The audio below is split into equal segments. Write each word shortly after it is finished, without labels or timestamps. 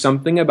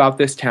something about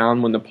this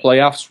town when the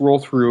playoffs roll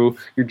through.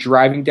 You're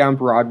driving down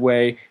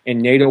Broadway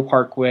and NATO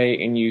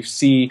Parkway, and you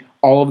see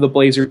all of the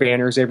Blazer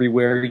banners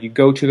everywhere. You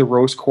go to the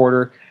Rose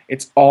Quarter.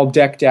 It's all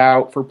decked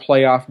out for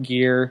playoff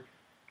gear.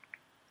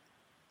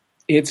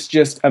 It's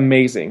just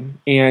amazing,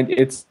 and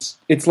it's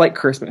like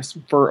Christmas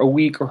for a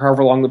week or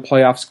however long the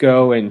playoffs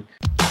go. And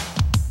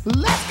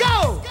let's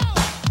go!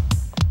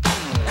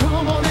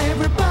 Come on,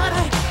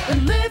 everybody,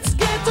 and let's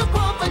get to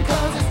pumping,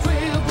 cause it's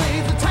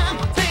Trailblazer time.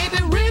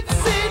 Baby, Rip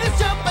City's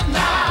jumping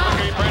now.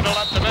 Okay, Brindle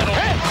up the middle.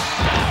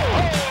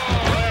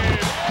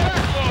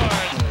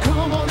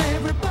 Come on,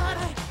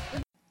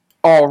 everybody.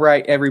 all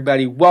right,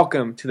 everybody,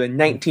 welcome to the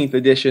 19th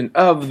edition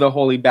of the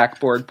Holy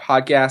Backboard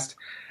Podcast.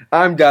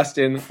 I'm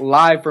Dustin,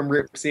 live from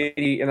Rip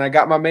City, and I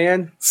got my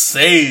man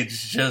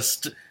Sage,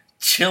 just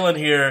chilling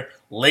here,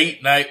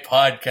 late night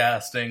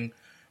podcasting.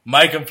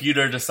 My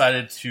computer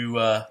decided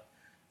to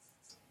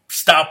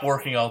stop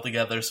working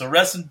altogether, so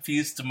rest in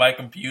peace to my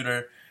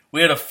computer.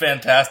 We had a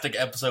fantastic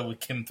episode with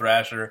Kim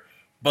Thrasher,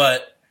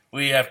 but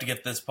we have to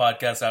get this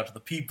podcast out to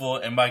the people,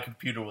 and my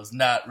computer was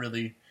not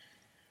really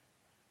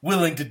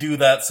willing to do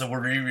that, so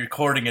we're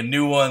re-recording a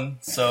new one.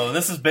 So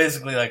this is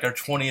basically like our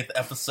 20th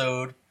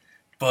episode,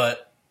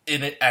 but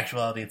in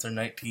actuality, it's our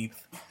 19th.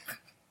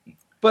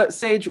 But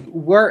Sage,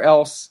 where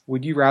else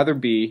would you rather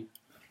be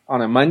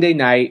on a Monday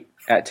night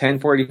at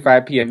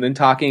 10:45 p.m. than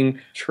talking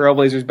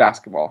Trailblazers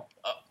basketball?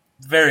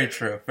 Very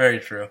true, very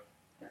true.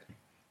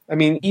 I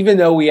mean, even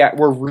though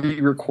we're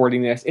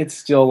re-recording this, it's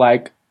still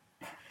like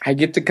I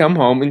get to come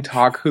home and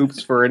talk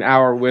hoops for an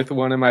hour with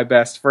one of my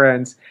best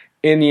friends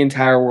in the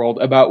entire world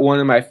about one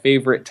of my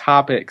favorite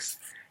topics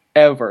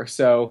ever.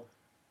 So,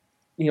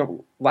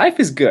 life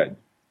is good.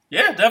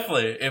 Yeah,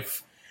 definitely.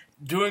 If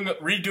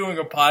redoing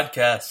a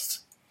podcast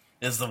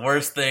is the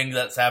worst thing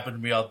that's happened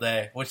to me all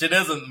day, which it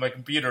isn't. My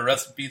computer,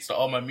 rest in peace to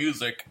all my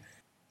music.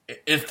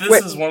 If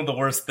this is one of the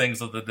worst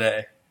things of the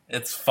day,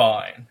 it's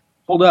fine.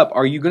 Hold up,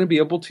 are you going to be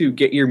able to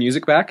get your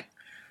music back?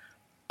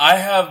 I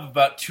have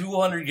about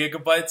 200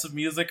 gigabytes of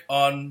music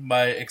on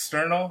my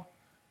external.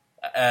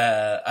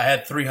 I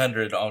had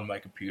 300 on my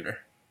computer.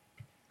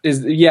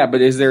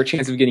 But is there a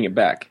chance of getting it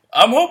back?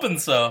 I'm hoping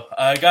so.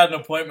 I got an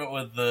appointment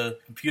with the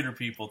computer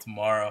people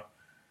tomorrow.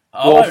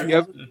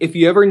 Well, if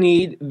you ever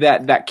need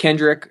that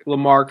Kendrick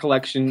Lamar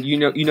collection, you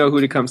know who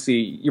to come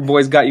see. Your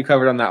boy's got you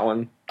covered on that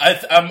one.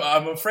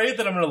 I'm afraid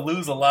that I'm going to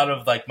lose a lot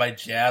of like my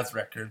jazz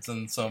records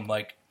and some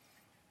like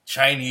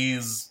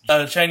Chinese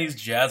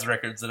jazz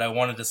records that I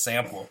wanted to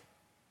sample.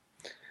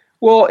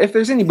 Well, if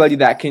there's anybody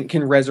that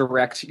can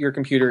resurrect your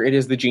computer, it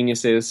is the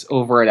geniuses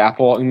over at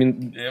Apple. I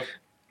mean, Yep.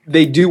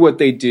 They do what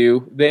they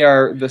do. They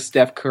are the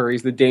Steph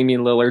Currys, the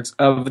Damian Lillards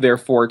of their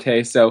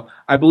forte. So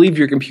I believe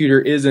your computer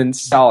is in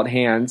solid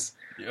hands.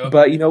 Yep.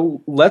 But,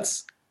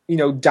 let's,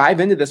 dive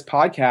into this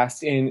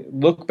podcast and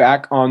look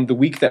back on the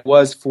week that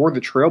was for the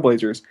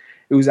Trailblazers.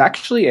 It was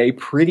actually a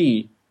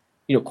pretty,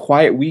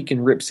 quiet week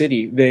in Rip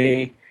City.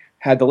 They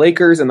had the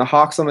Lakers and the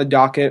Hawks on the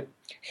docket,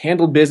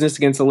 handled business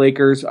against the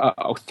Lakers,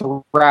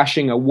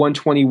 thrashing a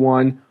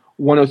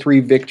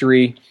 121-103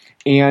 victory.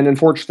 And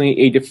unfortunately,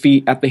 a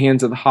defeat at the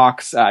hands of the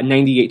Hawks,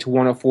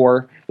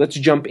 98-104. Let's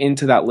jump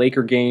into that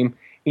Laker game.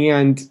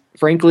 And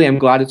frankly, I'm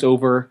glad it's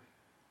over.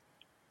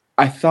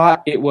 I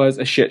thought it was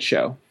a shit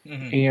show.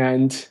 Mm-hmm.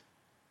 And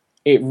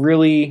it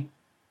really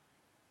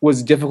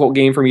was a difficult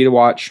game for me to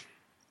watch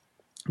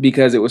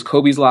because it was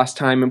Kobe's last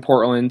time in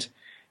Portland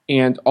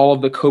and all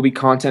of the Kobe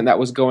content that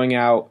was going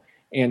out.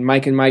 And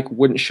Mike and Mike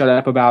wouldn't shut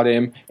up about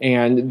him.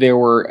 And there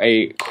were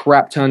a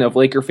crap ton of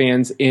Laker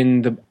fans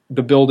in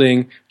the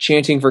building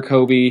chanting for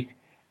Kobe.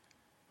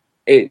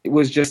 It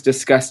was just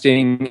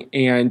disgusting,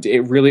 and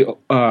it really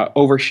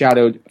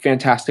overshadowed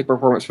fantastic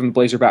performance from the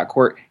Blazer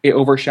backcourt. It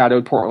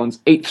overshadowed Portland's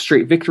 8th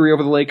straight victory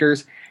over the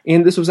Lakers,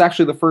 and this was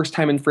actually the first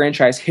time in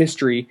franchise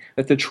history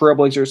that the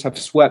Trailblazers have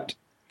swept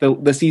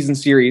the season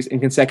series in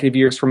consecutive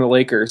years from the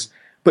Lakers.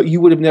 But you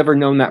would have never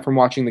known that from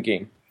watching the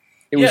game.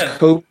 It was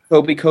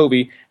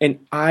Kobe, and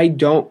I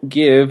don't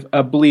give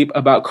a bleep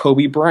about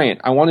Kobe Bryant.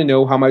 I want to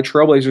know how my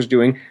Trailblazers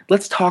doing.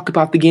 Let's talk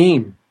about the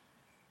game.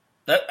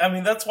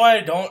 That's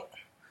why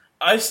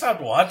I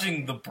stopped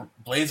watching the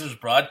Blazers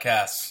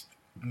broadcasts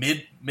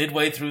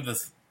midway through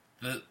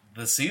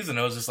the season.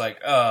 I was just like,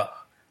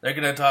 they're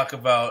going to talk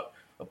about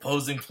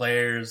opposing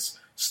players,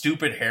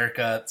 stupid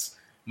haircuts.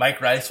 Mike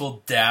Rice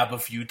will dab a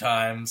few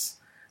times.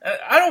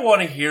 I don't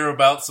want to hear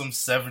about some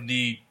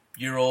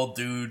 70-year-old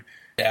dude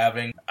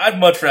dabbing. I'd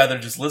much rather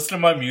just listen to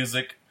my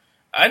music.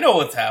 I know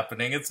what's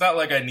happening. It's not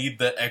like I need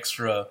the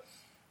extra,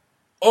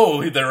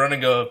 they're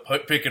running a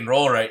pick and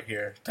roll right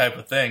here type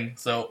of thing.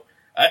 So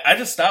I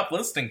just stopped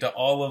listening to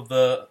all of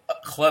the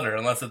clutter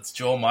unless it's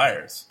Joel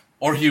Myers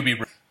or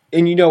Hubie.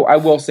 And I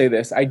will say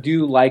this. I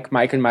do like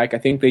Mike and Mike. I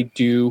think they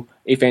do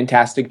a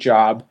fantastic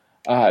job.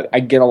 I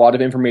get a lot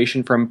of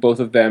information from both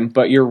of them.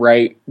 But you're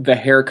right. The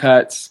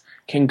haircuts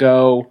can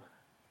go.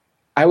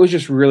 I was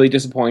just really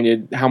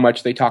disappointed how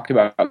much they talked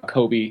about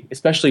Kobe,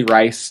 especially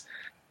Rice.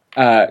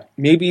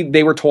 Maybe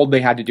they were told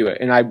they had to do it,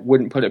 and I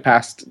wouldn't put it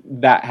past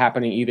that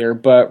happening either.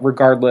 But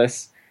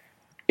regardless,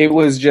 it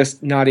was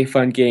just not a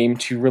fun game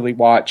to really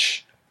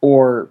watch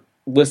or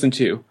listen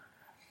to.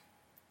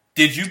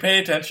 Did you pay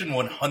attention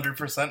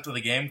 100% to the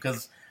game?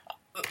 Because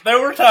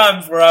there were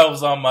times where I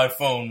was on my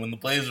phone when the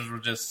Blazers were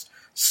just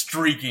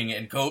streaking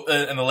and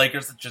the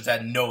Lakers just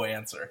had no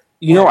answer.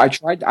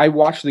 I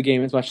watched the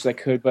game as much as I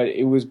could, but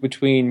it was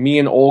between me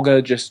and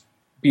Olga just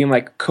being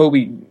like,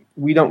 Kobe,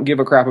 we don't give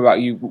a crap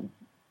about you.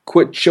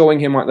 Quit showing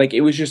him on. Like,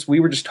 it was just, we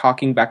were just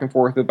talking back and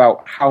forth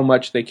about how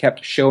much they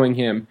kept showing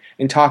him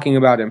and talking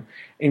about him.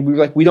 And we were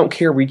like, we don't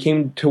care. We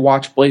came to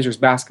watch Blazers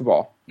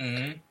basketball.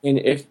 Mm-hmm. And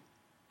if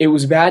it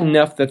was bad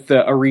enough that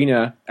the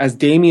arena, as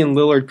Damian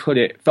Lillard put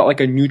it, felt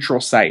like a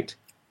neutral site.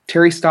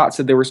 Terry Stott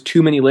said there was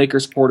too many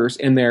Lakers supporters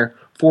in there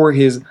for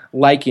his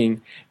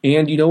liking.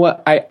 And you know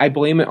what? I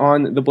blame it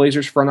on the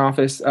Blazers front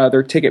office,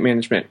 their ticket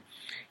management.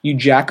 You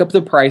jack up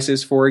the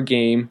prices for a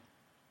game,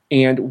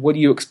 and what do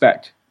you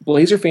expect?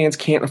 Blazer fans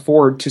can't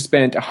afford to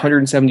spend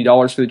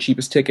 $170 for the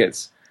cheapest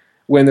tickets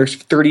when there's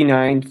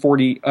 39,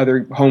 40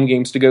 other home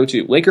games to go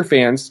to. Laker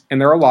fans, and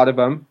there are a lot of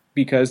them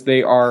because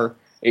they are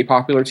a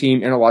popular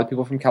team, and a lot of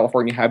people from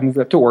California have moved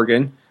up to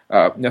Oregon.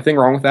 Nothing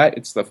wrong with that.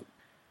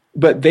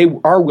 But they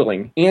are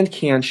willing and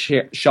can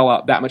shell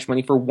out that much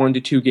money for 1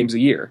 to 2 games a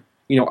year.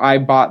 I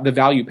bought the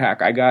value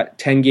pack. I got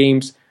 10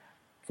 games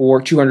for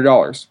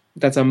 $200.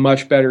 That's a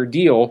much better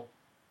deal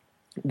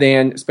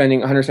than spending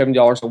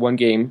 $170 on one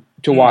game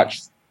to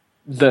watch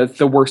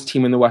the worst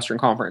team in the Western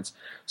Conference.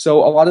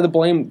 So a lot of the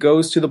blame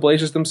goes to the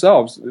Blazers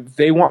themselves. If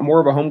they want more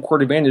of a home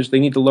court advantage, they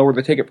need to lower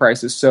the ticket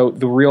prices so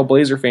the real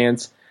Blazer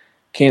fans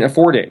can't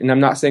afford it. And I'm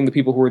not saying the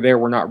people who were there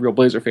were not real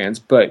Blazer fans,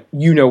 but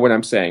you know what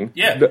I'm saying.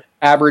 Yeah. The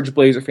average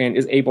Blazer fan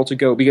is able to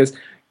go because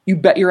you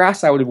bet your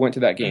ass I would have went to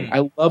that game.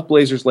 I love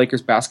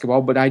Blazers-Lakers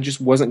basketball, but I just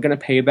wasn't going to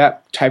pay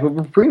that type of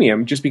a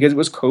premium just because it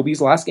was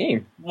Kobe's last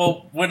game.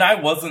 Well, when I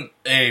wasn't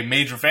a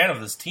major fan of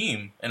this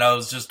team and I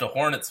was just a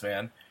Hornets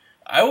fan,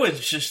 I would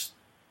just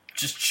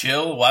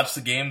chill, watch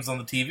the games on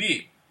the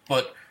TV,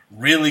 but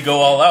really go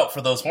all out for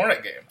those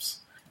Hornet games.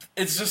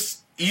 It's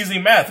just easy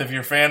math. If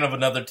you're a fan of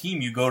another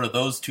team, you go to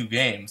those 2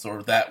 games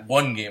or that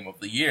one game of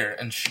the year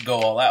and go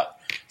all out.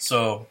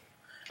 So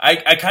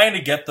I kind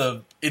of get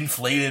the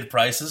inflated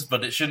prices,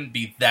 but it shouldn't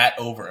be that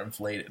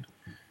overinflated.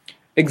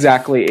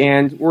 Exactly,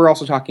 and we're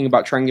also talking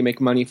about trying to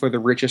make money for the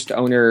richest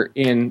owner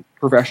in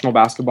professional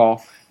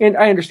basketball. And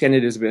I understand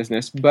it is a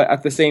business, but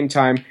at the same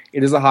time,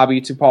 it is a hobby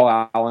to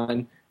Paul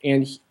Allen,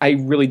 and I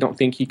really don't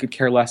think he could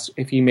care less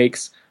if he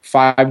makes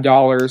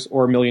 $5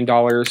 or $1 million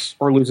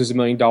or loses $1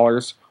 million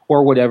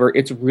or whatever.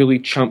 It's really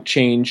chump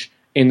change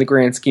in the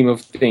grand scheme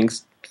of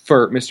things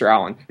for Mr.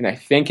 Allen. And I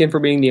thank him for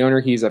being the owner.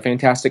 He's a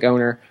fantastic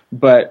owner,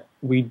 but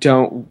we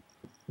don't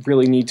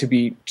really need to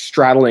be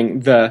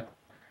straddling the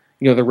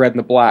red and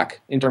the black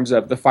in terms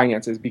of the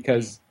finances,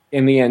 because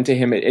in the end, to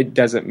him, it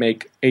doesn't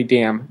make a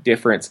damn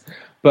difference.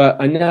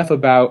 But enough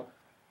about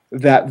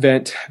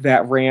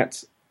that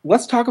rant.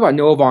 Let's talk about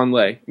Noah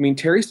Vonleh. I mean,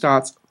 Terry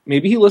Stotts,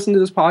 maybe he listened to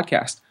this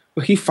podcast,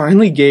 but he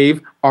finally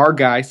gave our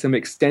guy some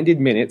extended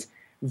minutes.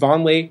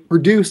 Vonleh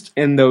produced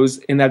in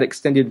that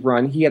extended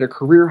run. He had a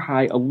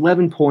career-high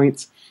 11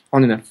 points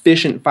on an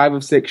efficient 5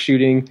 of 6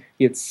 shooting.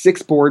 He had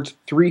 6 boards,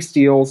 3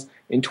 steals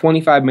in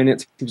 25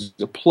 minutes. He was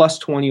a plus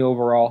 20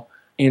 overall.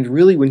 And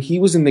really, when he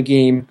was in the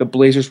game, the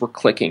Blazers were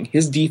clicking.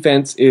 His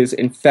defense is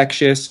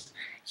infectious.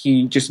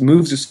 He just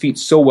moves his feet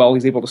so well.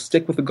 He's able to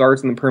stick with the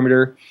guards in the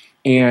perimeter,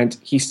 and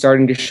he's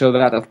starting to show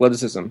that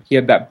athleticism. He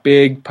had that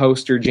big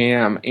poster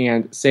jam,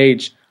 and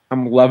Sage,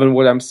 I'm loving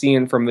what I'm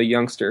seeing from the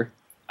youngster.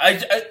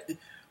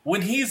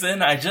 When he's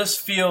in, I just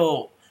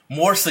feel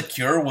more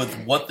secure with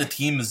what the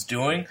team is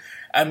doing.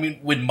 I mean,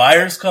 when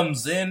Myers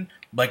comes in,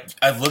 like,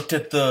 I've looked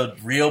at the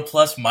real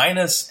plus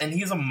minus, and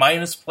he's a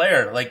minus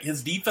player. Like,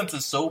 his defense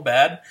is so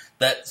bad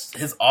that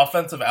his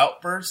offensive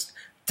outburst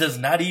does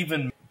not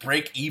even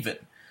break even.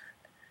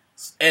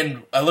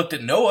 And I looked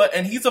at Noah,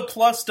 and he's a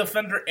plus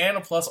defender and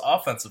a plus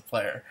offensive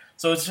player.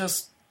 So it's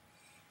just,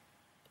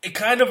 it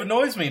kind of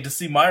annoys me to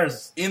see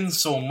Myers in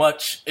so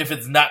much if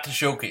it's not to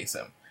showcase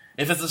him.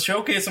 If it's a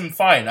showcase him,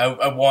 fine.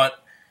 I want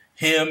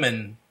him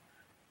and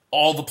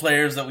all the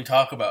players that we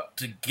talk about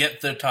to get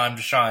their time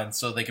to shine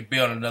so they could be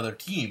on another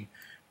team.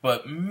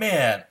 But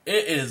man,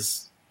 it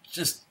is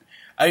just,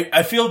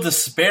 I feel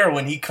despair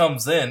when he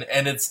comes in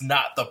and it's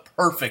not the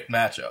perfect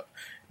matchup.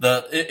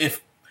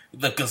 If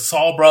the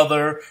Gasol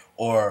brother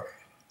or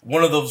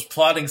one of those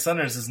plotting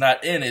centers is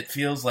not in, it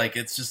feels like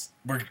it's just,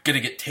 we're going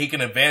to get taken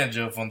advantage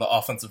of on the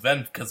offensive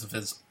end because of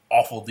his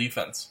awful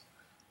defense.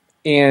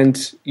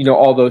 And,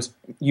 all those,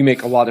 you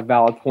make a lot of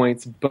valid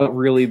points, but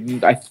really,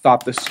 I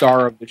thought the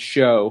star of the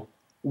show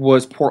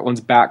was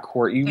Portland's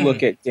backcourt. You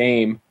look at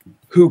Dame,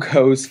 who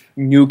goes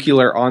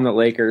nuclear on the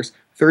Lakers,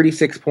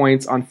 36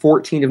 points on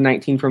 14 of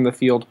 19 from the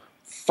field,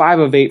 5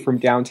 of 8 from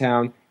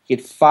downtown. He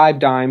had 5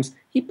 dimes.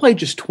 He played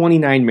just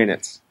 29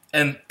 minutes.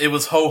 And it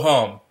was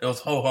ho-hum. It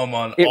was ho-hum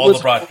on all the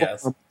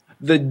broadcasts.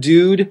 The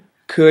dude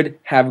could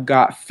have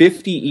got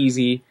 50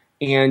 easy,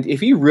 and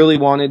if he really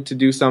wanted to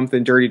do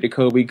something dirty to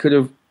Kobe, could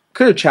have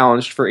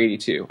challenged for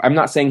 82. I'm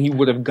not saying he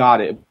would have got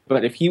it,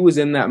 but if he was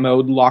in that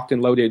mode, locked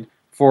and loaded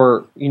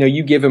for,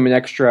 you give him an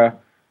extra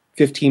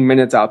 15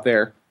 minutes out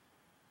there.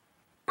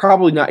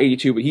 Probably not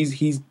 82, but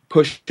he's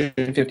pushing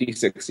 50,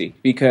 60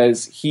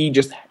 because he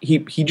just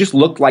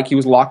looked like he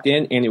was locked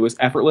in and it was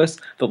effortless.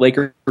 The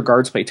Laker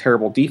guards play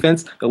terrible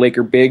defense. The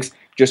Laker bigs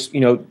just,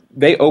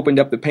 they opened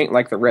up the paint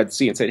like the Red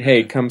Sea and said,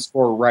 hey, come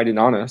score right in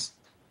on us.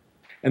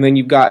 And then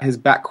you've got his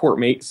backcourt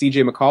mate,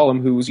 CJ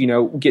McCollum, who's,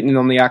 getting in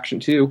on the action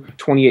too.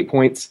 28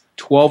 points,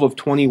 12 of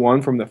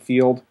 21 from the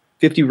field,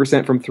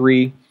 50% from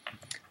three,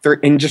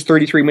 in just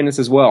 33 minutes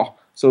as well.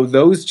 So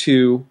those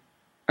two,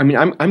 I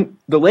mean,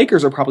 the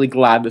Lakers are probably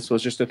glad this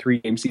was just a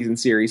 3-game season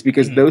series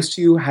because those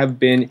two have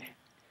been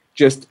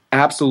just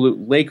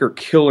absolute Laker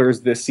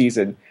killers this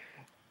season.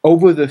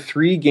 Over the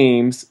 3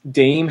 games,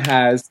 Dame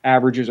has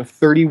averages of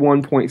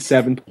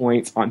 31.7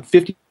 points on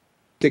 56%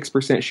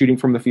 shooting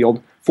from the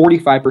field,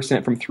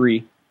 45% from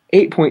 3,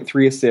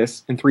 8.3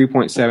 assists, and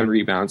 3.7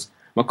 rebounds.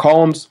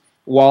 McCollum's,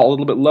 while a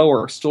little bit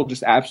lower, still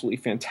just absolutely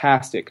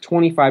fantastic.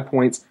 25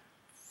 points,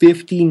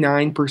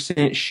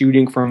 59%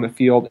 shooting from the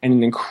field, and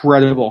an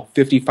incredible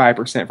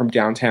 55% from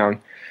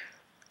downtown.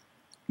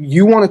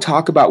 You want to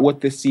talk about what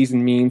this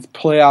season means.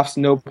 Playoffs,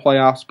 no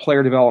playoffs,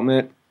 player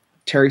development,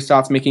 Terry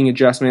Stotts making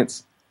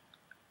adjustments.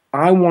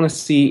 I want to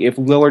see if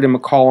Lillard and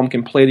McCollum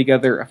can play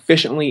together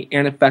efficiently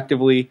and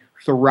effectively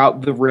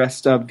throughout the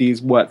rest of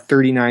these,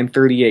 39,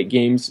 38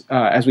 games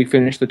as we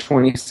finish the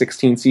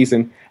 2016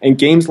 season. And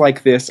games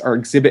like this are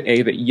exhibit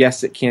A that,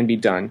 yes, it can be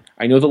done.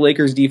 I know the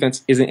Lakers'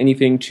 defense isn't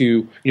anything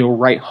to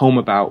write home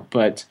about,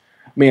 but,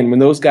 man, when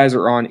those guys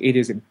are on, it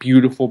is a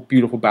beautiful,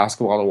 beautiful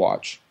basketball to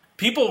watch.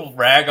 People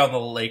rag on the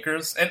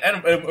Lakers, and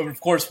of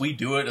course we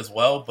do it as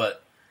well,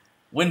 but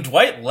when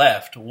Dwight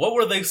left, what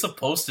were they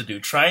supposed to do?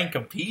 Try and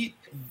compete?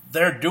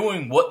 They're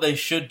doing what they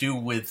should do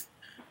with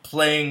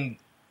playing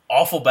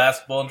awful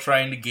basketball and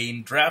trying to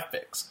gain draft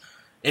picks.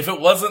 If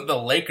it wasn't the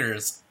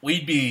Lakers,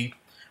 we'd be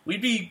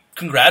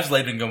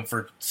congratulating them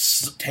for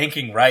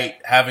tanking right,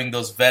 having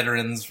those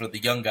veterans for the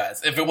young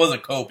guys. If it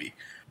wasn't Kobe,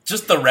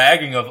 just the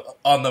ragging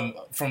on them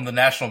from the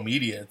national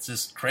media, it's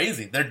just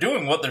crazy. They're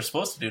doing what they're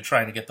supposed to do,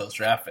 trying to get those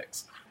draft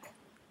picks.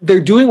 They're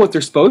doing what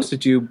they're supposed to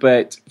do,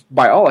 but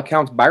by all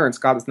accounts, Byron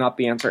Scott is not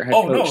the answer at head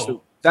coach. No.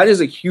 So that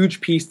is a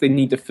huge piece they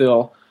need to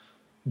fill.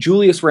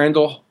 Julius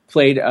Randle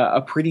played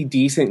a pretty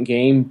decent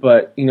game,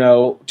 but,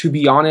 to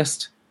be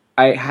honest,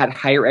 I had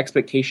higher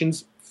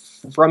expectations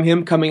from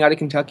him coming out of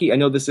Kentucky. I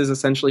know this is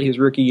essentially his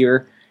rookie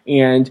year,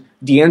 and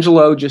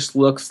D'Angelo just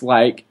looks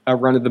like a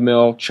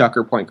run-of-the-mill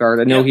chucker point guard.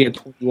 I know he had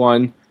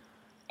 21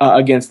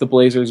 against the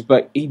Blazers,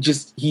 but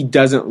he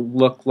doesn't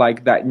look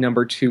like that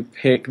number 2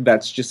 pick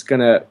that's just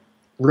going to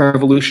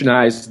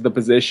revolutionize the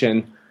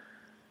position.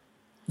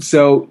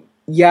 So,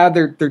 yeah,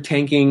 they're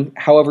tanking.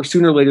 However,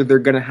 sooner or later, they're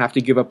going to have to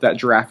give up that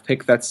draft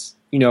pick that's,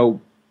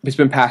 it's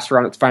been passed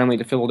around. It's finally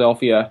to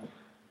Philadelphia.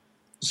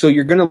 So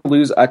you're going to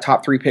lose a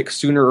top 3 pick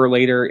sooner or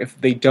later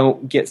if they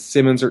don't get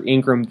Simmons or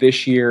Ingram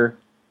this year.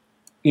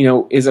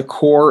 Is a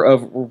core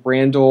of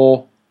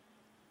Randall,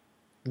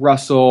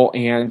 Russell,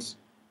 and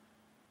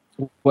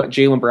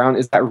Jaylen Brown,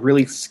 is that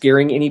really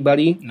scaring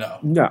anybody?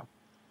 No.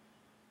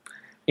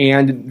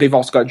 And they've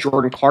also got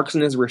Jordan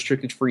Clarkson as a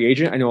restricted free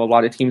agent. I know a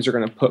lot of teams are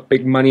going to put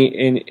big money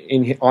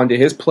in onto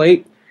his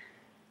plate.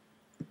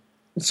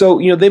 So,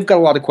 they've got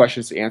a lot of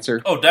questions to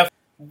answer. Oh,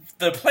 definitely.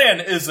 The plan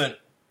isn't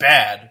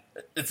bad.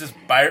 It's just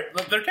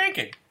they're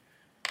tanking.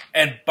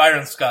 And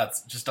Byron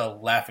Scott's just a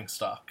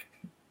laughingstock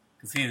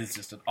because he is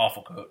just an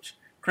awful coach.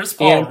 Chris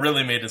Paul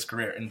really made his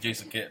career, and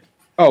Jason Kidd.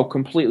 Oh,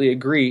 completely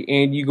agree.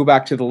 And you go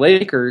back to the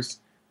Lakers,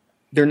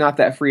 they're not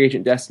that free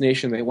agent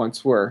destination they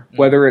once were.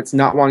 Whether it's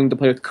not wanting to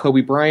play with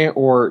Kobe Bryant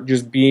or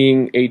just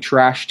being a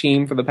trash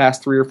team for the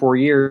past 3 or 4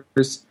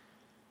 years,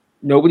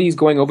 nobody's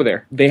going over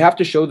there. They have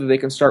to show that they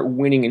can start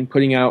winning and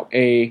putting out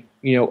a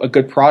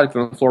good product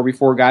on the floor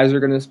before guys are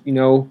going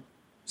to,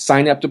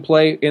 sign up to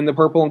play in the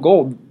purple and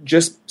gold.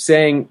 Just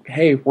saying,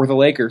 hey, we're the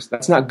Lakers,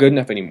 that's not good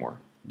enough anymore.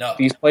 No.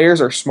 These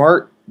players are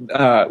smart.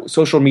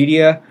 Social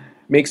media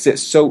makes it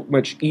so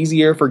much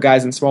easier for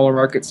guys in smaller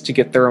markets to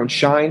get their own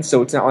shine,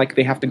 so it's not like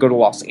they have to go to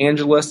Los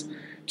Angeles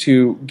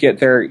to get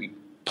their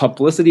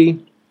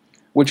publicity,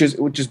 which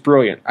is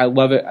brilliant. I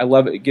love it.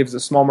 It gives the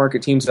small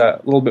market teams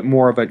a little bit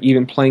more of an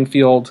even playing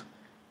field.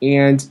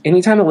 And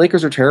anytime the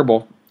Lakers are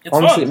terrible,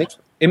 honestly,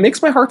 it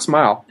makes my heart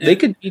smile. They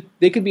could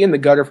be in the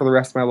gutter for the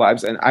rest of my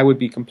lives, and I would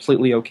be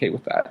completely okay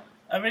with that.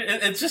 I mean,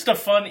 it's just a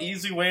fun,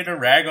 easy way to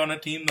rag on a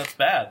team that's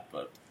bad.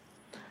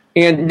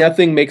 And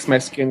nothing makes my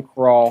skin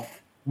crawl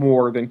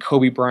more than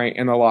Kobe Bryant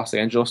and the Los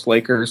Angeles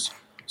Lakers.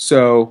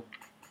 So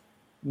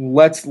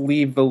let's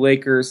leave the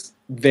Lakers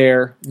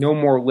there. No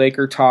more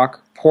Laker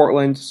talk.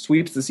 Portland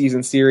sweeps the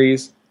season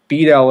series,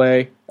 beat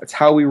LA. That's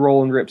how we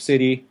roll in Rip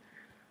City.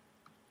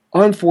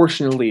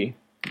 Unfortunately,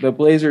 the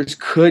Blazers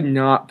could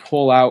not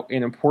pull out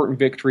an important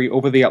victory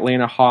over the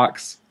Atlanta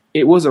Hawks.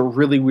 It was a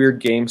really weird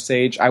game,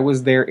 Sage. I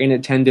was there in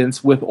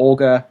attendance with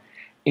Olga,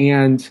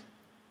 and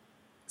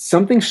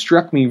something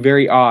struck me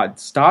very odd.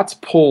 Stotts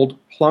pulled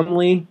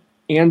Plumlee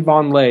and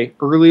Vonleh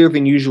earlier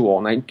than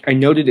usual, and I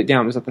noted it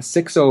down. It was at the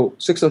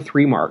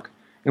 6:03 mark,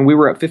 and we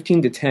were at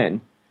 15-10.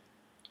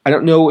 I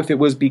don't know if it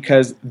was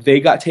because they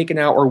got taken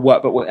out or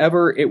what, but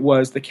whatever it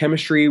was, the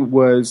chemistry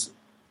was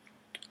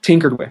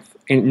tinkered with,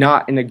 and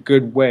not in a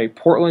good way.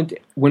 Portland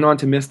went on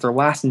to miss their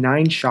last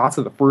 9 shots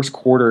of the first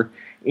quarter,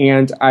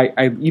 and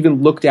I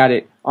even looked at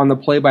it on the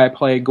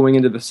play-by-play going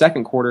into the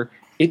second quarter.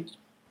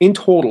 In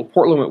total,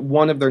 Portland went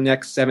 1 of their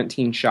next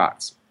 17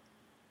 shots.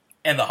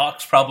 And the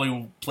Hawks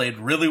probably played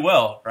really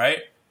well, right?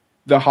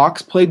 The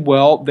Hawks played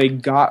well. They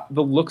got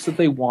the looks that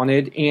they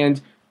wanted,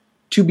 and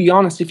to be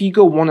honest, if you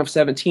go 1 of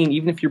 17,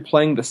 even if you're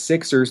playing the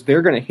Sixers,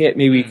 they're going to hit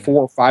maybe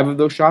 4 or 5 of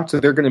those shots, so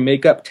they're going to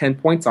make up 10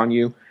 points on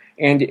you.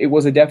 And it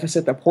was a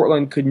deficit that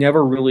Portland could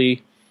never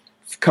really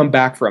come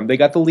back from. They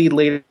got the lead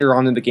later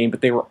on in the game,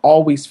 but they were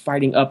always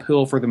fighting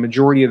uphill for the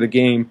majority of the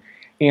game.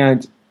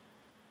 And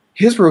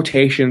his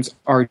rotations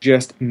are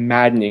just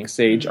maddening,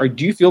 Sage.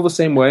 Do you feel the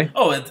same way?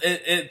 Oh,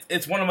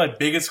 it's one of my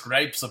biggest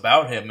gripes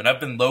about him, and I've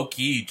been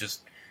low-key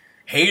just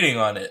hating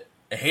on it,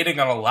 hating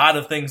on a lot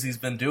of things he's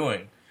been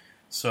doing.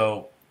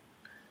 So,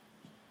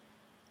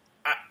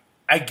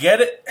 I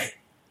get it.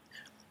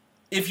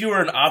 If you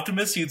were an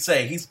optimist, you'd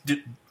say he's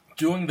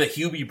doing the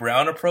Hubie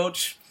Brown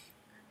approach,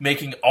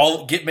 making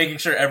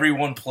sure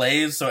everyone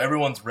plays so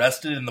everyone's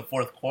rested in the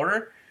fourth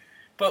quarter.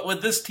 But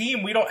with this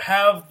team, we don't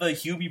have the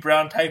Hubie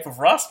Brown type of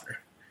roster.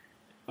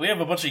 We have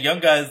a bunch of young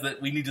guys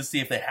that we need to see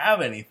if they have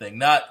anything.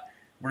 Not,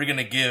 we're going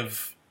to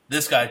give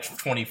this guy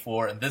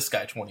 24 and this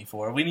guy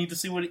 24. We need to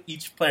see what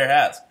each player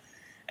has.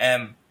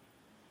 And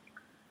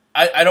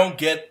I don't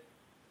get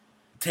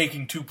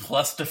taking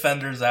 2+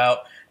 defenders out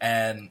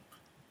and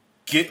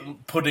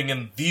putting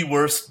in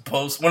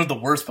one of the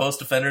worst post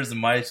defenders in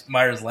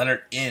Myers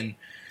Leonard in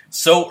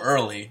so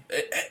early.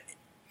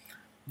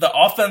 The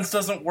offense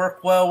doesn't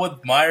work well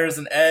with Myers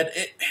and Ed.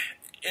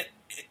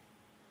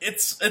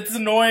 It's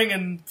annoying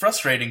and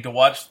frustrating to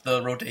watch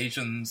the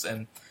rotations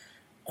and,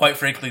 quite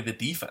frankly, the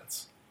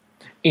defense.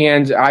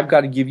 And I've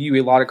got to give you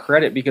a lot of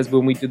credit, because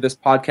when we did this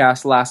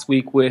podcast last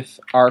week with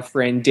our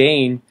friend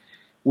Dane,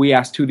 we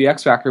asked who the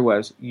X Factor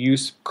was. You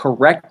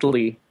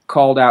correctly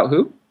called out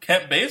who?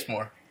 Kent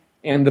Bazemore.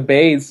 And the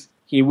Bays,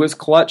 he was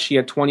clutch. He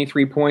had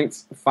 23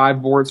 points,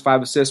 5 boards,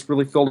 5 assists,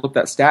 really filled up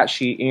that stat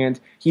sheet. And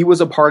he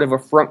was a part of a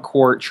front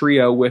court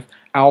trio with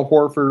Al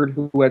Horford,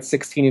 who had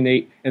 16 and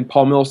 8, and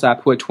Paul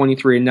Millsap, who had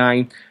 23 and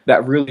 9,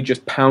 that really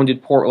just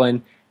pounded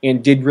Portland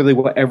and did really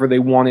whatever they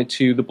wanted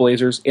to the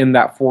Blazers in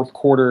that fourth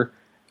quarter.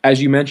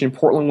 As you mentioned,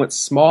 Portland went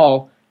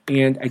small,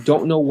 and I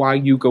don't know why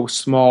you go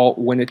small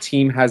when a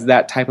team has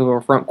that type of a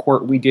front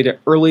court. We did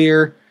it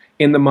earlier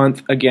in the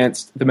month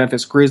against the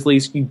Memphis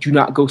Grizzlies. You do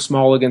not go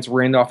small against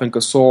Randolph and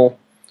Gasol.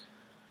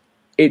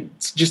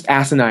 It's just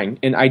asinine,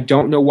 and I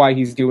don't know why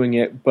he's doing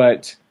it,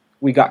 but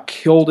we got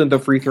killed in the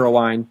free throw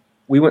line.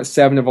 We went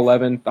 7 of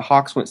 11. The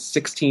Hawks went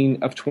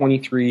 16 of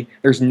 23.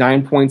 There's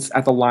 9 points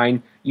at the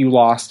line. You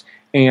lost.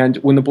 And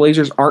when the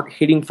Blazers aren't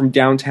hitting from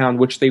downtown,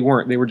 which they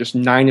weren't, they were just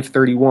 9 of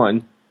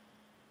 31,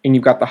 and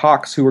you've got the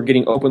Hawks who are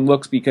getting open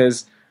looks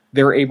because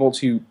they're able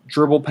to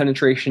dribble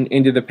penetration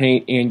into the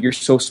paint, and you're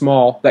so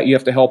small that you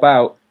have to help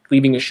out,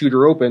 leaving a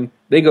shooter open.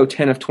 They go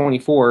 10 of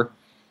 24.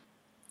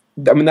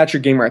 I mean, that's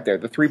your game right there,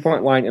 the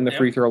three-point line and the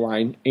free throw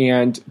line.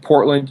 And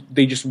Portland,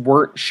 they just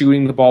weren't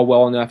shooting the ball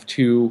well enough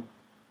to,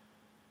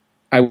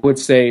 I would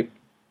say,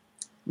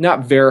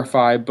 not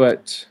verify,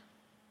 but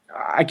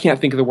I can't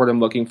think of the word I'm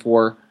looking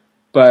for,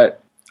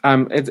 but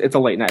it's a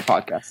late-night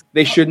podcast.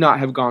 They should not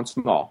have gone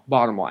small,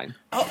 bottom line.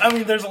 I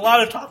mean, there's a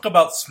lot of talk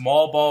about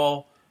small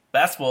ball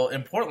basketball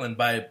in Portland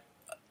by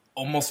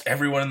almost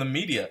everyone in the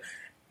media.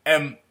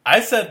 And I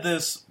said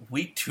this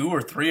week 2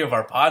 or 3 of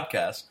our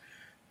podcast.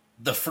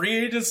 The free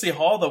agency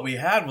haul that we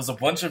had was a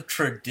bunch of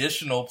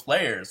traditional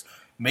players.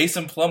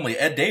 Mason Plumlee,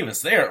 Ed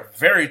Davis, they are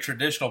very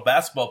traditional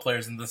basketball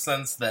players in the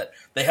sense that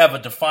they have a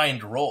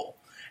defined role.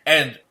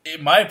 And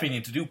in my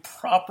opinion, to do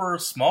proper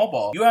small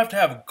ball, you have to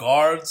have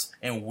guards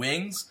and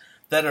wings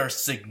that are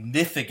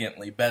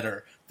significantly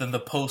better than the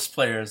post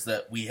players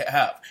that we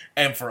have.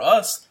 And for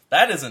us,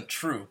 that isn't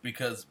true,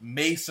 because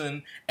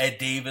Mason, Ed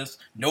Davis,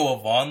 Noah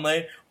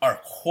Vonleh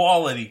are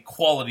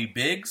quality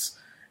bigs.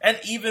 And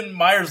even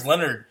Myers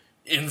Leonard,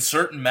 in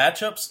certain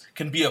matchups,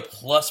 can be a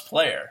plus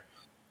player.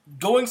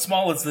 Going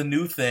small is the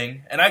new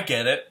thing, and I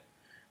get it.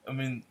 I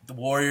mean, the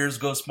Warriors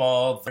go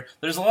small.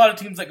 There's a lot of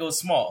teams that go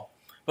small.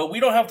 But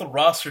we don't have the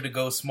roster to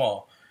go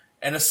small.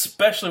 And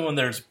especially when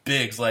there's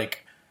bigs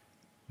like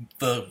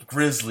the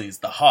Grizzlies,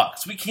 the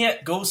Hawks. We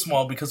can't go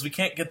small because we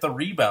can't get the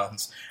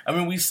rebounds. I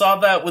mean, we saw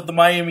that with the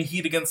Miami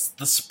Heat against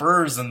the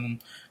Spurs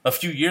a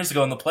few years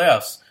ago in the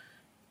playoffs.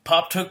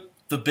 Pop took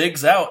the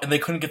bigs out and they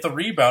couldn't get the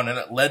rebound, and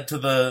it led to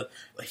the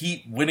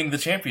Heat winning the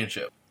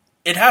championship.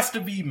 It has to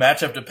be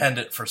matchup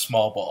dependent for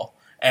small ball.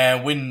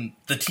 And when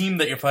the team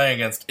that you're playing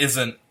against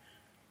isn't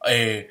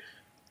a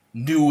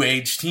new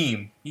age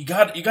team, you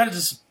got to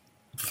just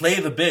play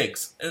the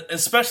bigs,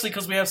 especially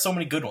because we have so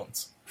many good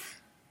ones.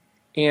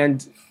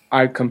 And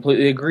I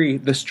completely agree.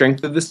 The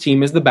strength of this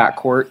team is the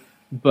backcourt,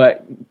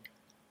 but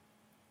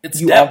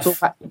It's you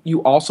depth.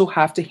 also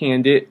have to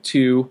hand it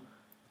to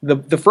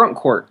the front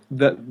court,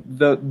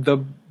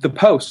 the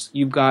posts.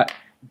 You've got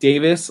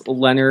Davis,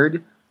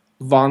 Leonard,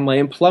 Vonleh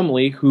and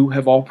Plumlee, who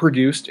have all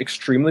produced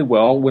extremely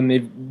well when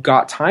they've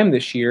got time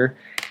this year.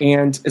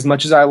 And as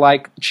much as I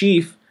like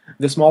Chief,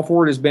 the small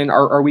forward has been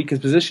our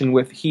weakest position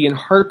with he and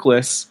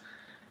Harkless.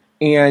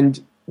 And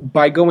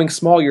by going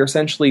small, you're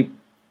essentially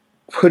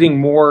putting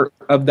more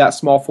of that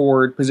small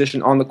forward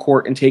position on the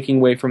court and taking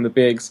away from the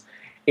bigs.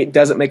 It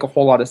doesn't make a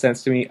whole lot of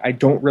sense to me. I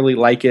don't really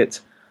like it.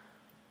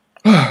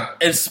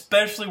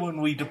 Especially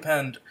when we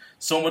depend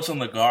so much on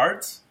the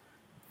guards.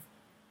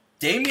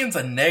 Damian's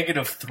a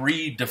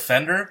 -3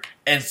 defender,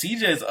 and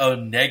CJ's a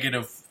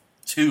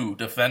 -2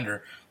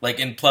 defender, like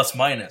in plus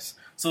minus.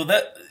 So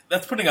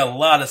that's putting a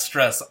lot of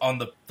stress on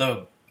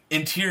the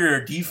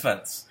interior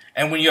defense.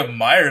 And when you have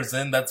Myers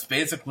in, that's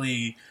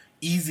basically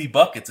easy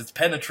buckets. It's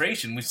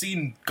penetration. We've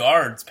seen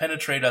guards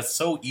penetrate us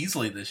so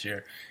easily this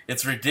year.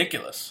 It's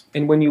ridiculous.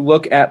 And when you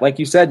look at, like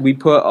you said, we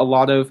put a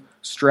lot of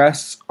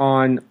stress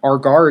on our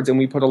guards and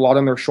we put a lot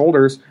on their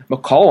shoulders.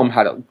 McCollum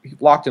had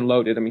it locked and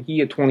loaded. I mean, he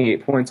had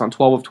 28 points on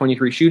 12 of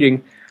 23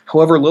 shooting.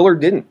 However, Lillard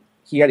didn't.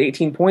 He had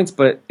 18 points,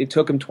 but it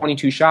took him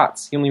 22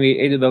 shots. He only made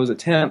 8 of those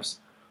attempts.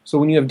 So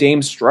when you have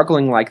Dame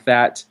struggling like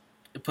that,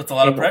 it puts a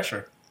lot of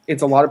pressure.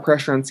 It's a lot of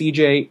pressure on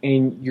CJ,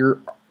 and you're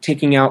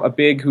taking out a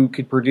big who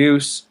could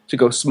produce to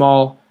go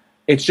small.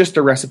 It's just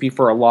a recipe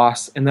for a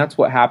loss, and that's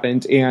what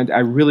happened. And I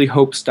really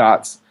hope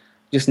Stotts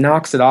just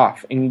knocks it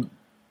off. And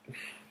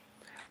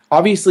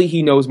obviously,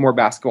 he knows more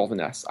basketball than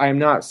us. I am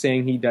not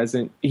saying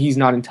he's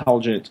not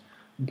intelligent,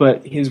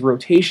 but his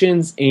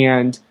rotations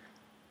and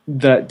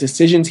the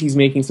decisions he's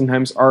making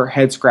sometimes are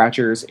head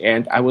scratchers,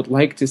 and I would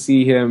like to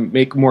see him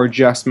make more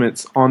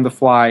adjustments on the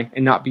fly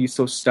and not be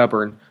so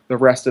stubborn the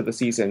rest of the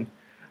season.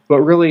 But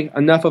really,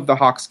 enough of the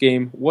Hawks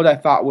game. What I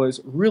thought was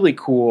really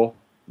cool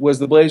was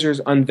the Blazers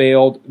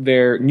unveiled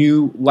their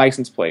new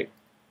license plate.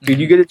 Did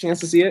you get a chance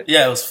to see it?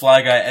 Yeah, it was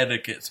Fly Guy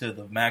etiquette to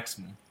the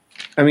maximum.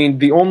 I mean,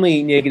 the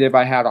only negative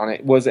I had on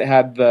it was it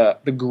had the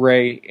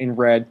gray and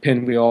red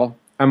pinwheel.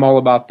 I'm all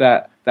about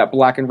that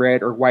black and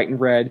red or white and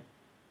red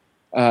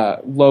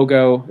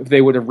logo. If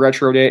they would have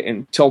retroed it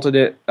and tilted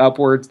it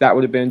upwards, that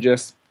would have been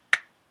just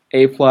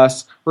A+.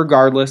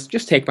 Regardless,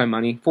 just take my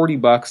money.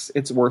 $40,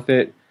 it's worth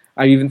it.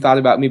 I even thought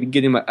about maybe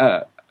getting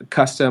a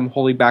custom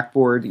holy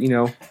backboard,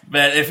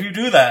 Man, if you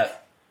do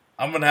that,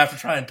 I'm going to have to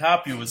try and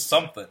top you with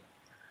something.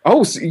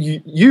 Oh, so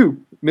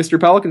you, Mr.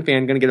 Pelican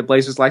fan, going to get a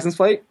Blazers license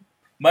plate?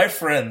 My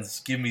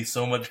friends give me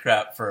so much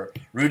crap for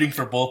rooting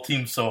for both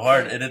teams so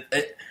hard, and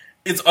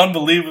it's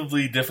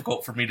unbelievably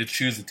difficult for me to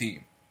choose a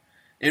team.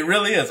 It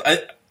really is.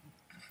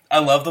 I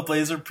love the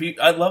Blazer.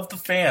 I love the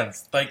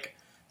fans. Like,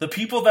 the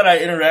people that I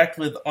interact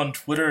with on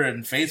Twitter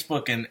and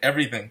Facebook and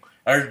everything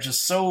are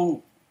just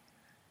so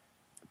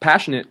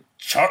passionate.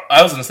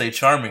 I was going to say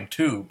charming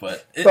too,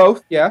 but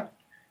both, yeah.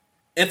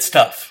 It's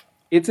tough.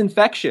 It's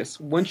infectious.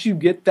 Once you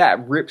get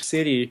that Rip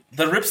City,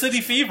 the Rip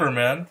City fever,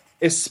 man.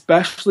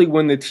 Especially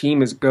when the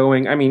team is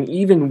going. I mean,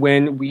 even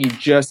when we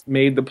just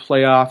made the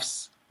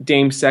playoffs,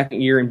 Dame's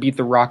second year, and beat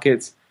the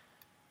Rockets,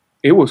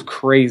 it was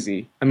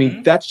crazy. I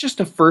mean, that's just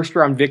a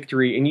first-round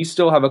victory, and you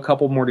still have a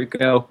couple more to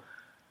go.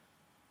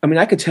 I mean,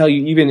 I could tell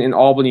you, even in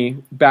Albany,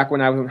 back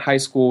when I was in high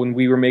school and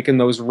we were making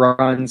those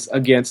runs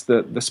against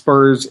the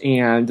Spurs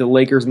and the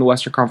Lakers in the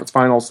Western Conference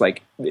Finals,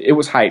 like, it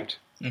was hyped.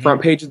 Mm-hmm.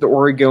 Front page of the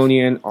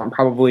Oregonian on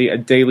probably a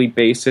daily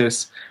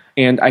basis,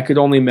 and I could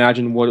only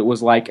imagine what it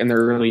was like in the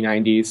early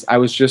 90s. I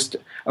was just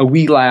a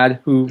wee lad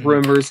who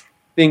remembers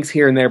things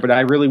here and there, but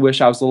I really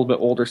wish I was a little bit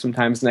older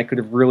sometimes and I could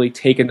have really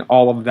taken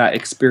all of that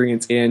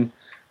experience in.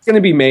 It's going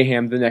to be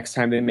mayhem the next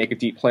time they make a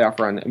deep playoff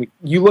run. I mean,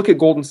 you look at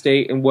Golden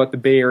State and what the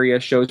Bay Area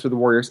shows for the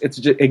Warriors, it's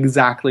just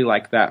exactly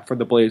like that for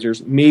the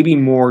Blazers. Maybe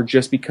more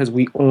just because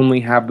we only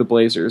have the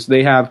Blazers.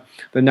 They have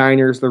the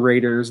Niners, the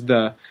Raiders,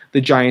 the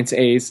Giants,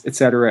 A's,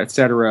 etc.,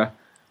 etc.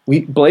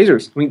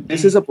 Blazers. I mean,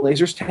 this is a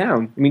Blazers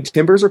town. I mean,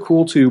 Timbers are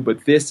cool too,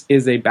 but this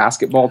is a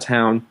basketball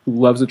town who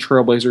loves the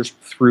Trailblazers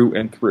through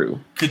and through.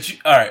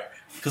 All right,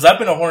 because I've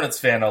been a Hornets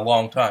fan a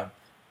long time.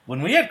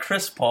 When we had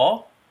Chris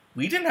Paul,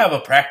 we didn't have a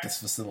practice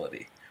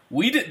facility.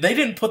 They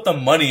didn't put the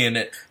money in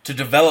it to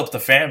develop the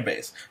fan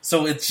base.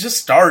 So it's just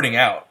starting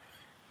out.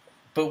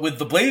 But with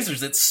the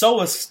Blazers, it's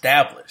so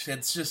established.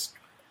 It's just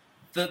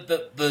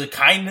the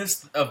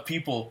kindness of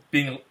people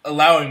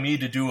allowing me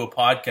to do a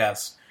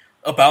podcast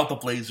about the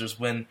Blazers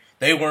when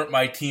they weren't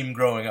my team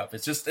growing up.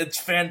 It's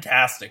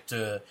fantastic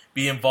to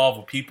be involved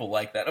with people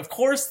like that. Of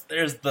course,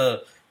 there's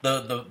the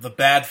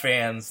bad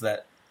fans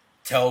that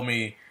tell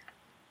me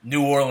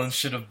New Orleans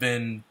should have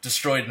been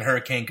destroyed in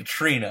Hurricane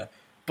Katrina.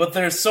 But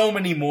there's so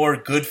many more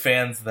good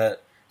fans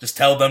that just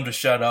tell them to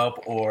shut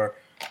up or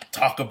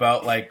talk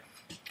about, like,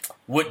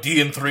 what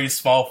D&3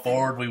 small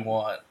forward we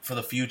want for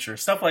the future,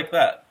 stuff like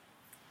that.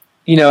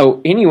 You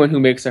know, anyone who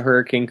makes a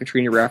Hurricane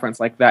Katrina reference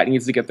like that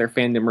needs to get their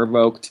fandom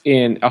revoked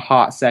in a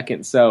hot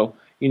second. So,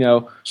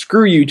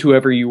 screw you to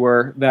whoever you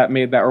were that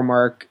made that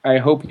remark. I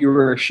hope you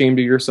were ashamed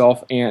of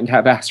yourself and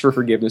have asked for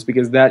forgiveness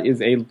because that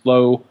is a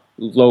low,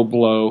 low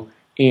blow.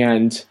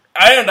 And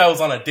I was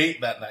on a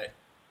date that night.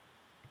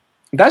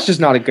 That's just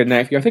not a good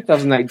night for you. I think that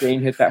was the night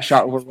Dame hit that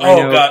shot over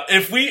Rhino. Oh God!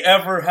 If we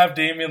ever have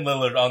Damian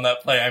Lillard on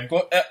that play,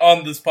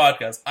 on this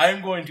podcast,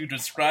 I'm going to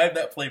describe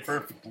that play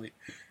perfectly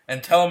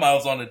and tell him I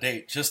was on a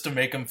date just to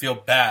make him feel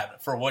bad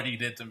for what he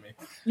did to me.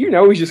 You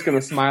know he's just going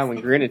to smile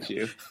and grin at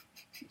you.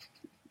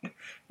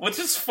 Which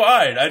is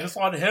fine. I just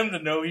want him to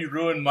know he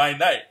ruined my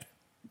night.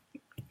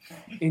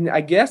 And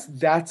I guess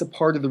that's a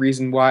part of the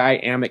reason why I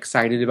am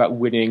excited about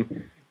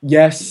winning.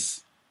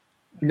 Yes,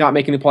 not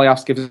making the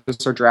playoffs gives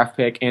us our draft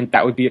pick, and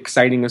that would be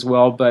exciting as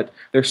well. But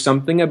there's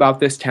something about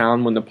this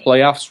town when the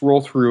playoffs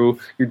roll through,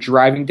 you're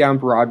driving down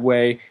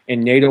Broadway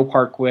and NATO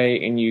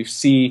Parkway, and you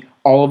see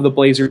all of the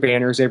Blazer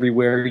banners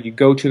everywhere. You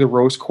go to the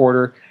Rose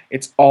Quarter.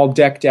 It's all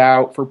decked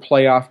out for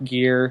playoff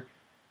gear.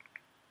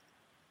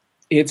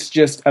 It's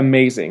just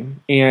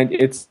amazing. And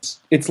it's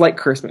like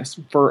Christmas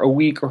for a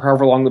week or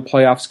however long the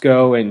playoffs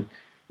go. And,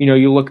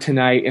 you look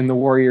tonight and the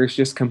Warriors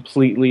just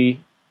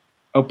completely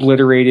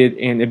obliterated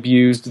and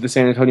abused the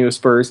San Antonio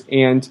Spurs,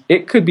 and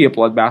it could be a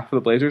bloodbath for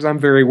the Blazers. I'm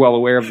very well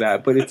aware of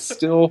that, but it's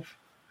still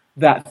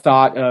that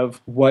thought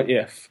of what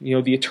if,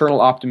 the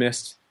eternal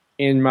optimist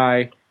in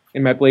my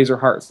Blazer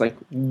heart's like,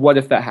 what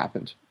if that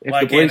happened? If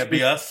Why can't it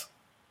be us?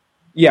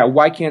 Yeah,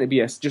 why can't it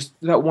be us? Just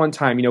that one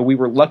time, we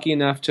were lucky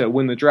enough to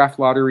win the draft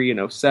lottery in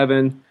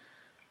 2007.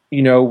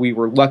 We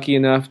were lucky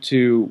enough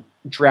to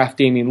draft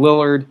Damian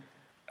Lillard,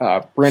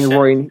 Brandon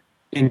Roy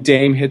and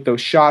Dame hit those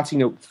shots.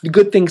 The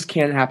good things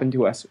can happen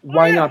to us.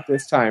 Why not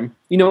this time?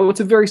 It's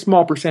a very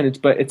small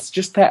percentage, but it's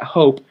just that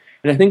hope.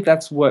 And I think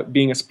that's what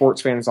being a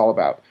sports fan is all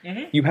about.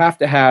 Mm-hmm. You have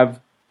to have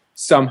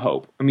some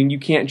hope. I mean, you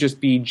can't just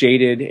be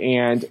jaded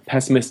and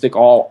pessimistic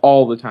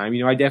all the time.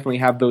 I definitely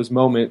have those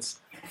moments,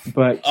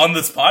 but on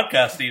this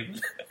podcast even.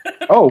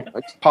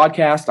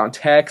 Podcast, on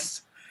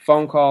text,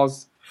 phone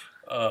calls,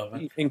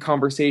 in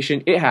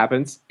conversation, it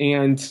happens.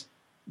 And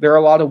there are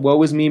a lot of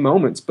woe is me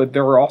moments, but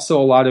there are also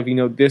a lot of,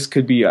 this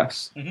could be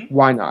us. Mm-hmm.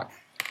 Why not?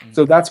 Mm-hmm.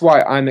 So that's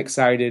why I'm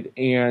excited.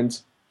 And,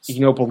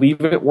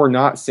 believe it or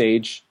not,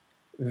 Sage,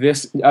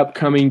 this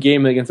upcoming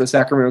game against the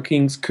Sacramento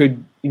Kings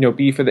could,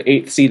 be for the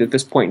 8th seed at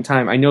this point in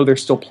time. I know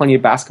there's still plenty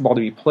of basketball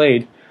to be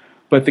played,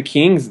 but the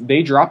Kings,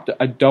 they dropped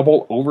a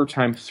double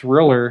overtime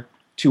thriller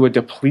to a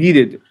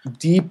depleted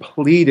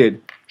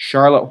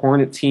Charlotte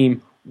Hornet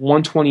team,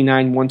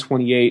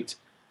 129-128.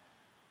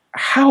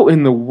 How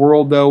in the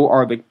world, though,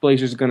 are the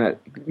Blazers going to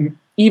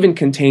even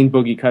contain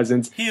Boogie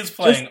Cousins? He is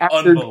playing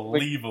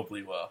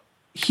unbelievably well.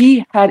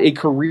 He had a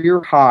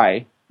career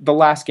high the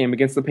last game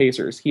against the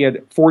Pacers. He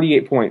had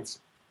 48 points.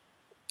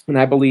 And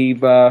I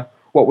believe,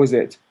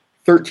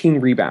 13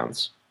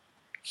 rebounds.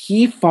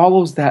 He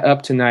follows that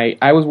up tonight.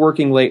 I was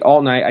working late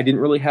all night. I didn't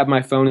really have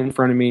my phone in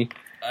front of me.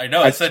 I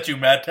know. I sent you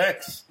mad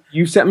texts.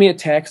 You sent me a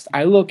text.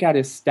 I look at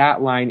his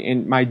stat line,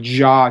 and my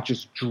jaw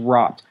just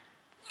dropped.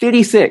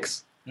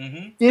 56.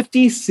 Mm-hmm.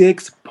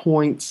 56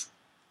 points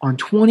on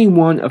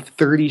 21 of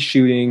 30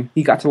 shooting.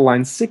 He got to the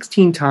line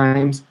 16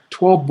 times,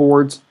 12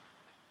 boards,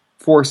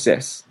 4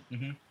 assists.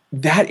 Mm-hmm.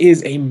 That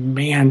is a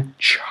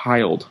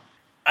man-child.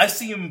 I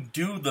see him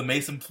do the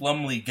Mason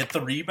Plumlee, get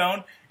the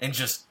rebound, and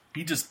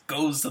he just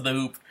goes to the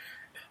hoop.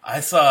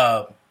 I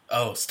saw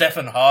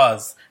Stephen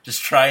Hawes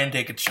just try and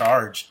take a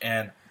charge,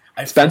 and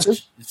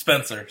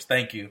Spencer,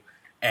 thank you.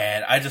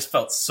 And I just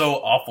felt so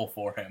awful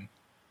for him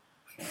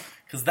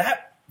because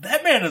that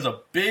man is a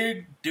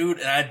big dude,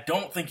 and I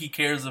don't think he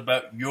cares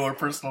about your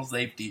personal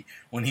safety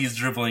when he's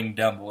dribbling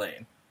down the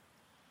lane.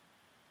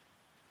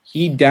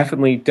 He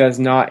definitely does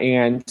not,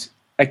 and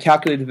I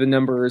calculated the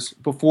numbers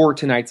before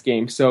tonight's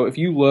game. So if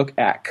you look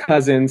at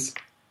Cousins,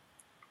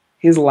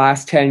 his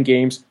last 10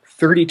 games,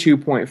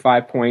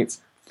 32.5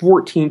 points,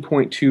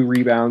 14.2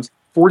 rebounds,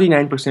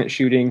 49%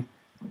 shooting,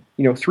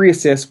 3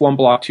 assists, 1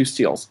 block, 2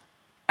 steals.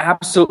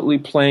 Absolutely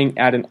playing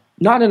at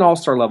not an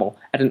all-star level,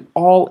 at an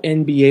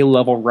all-NBA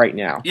level right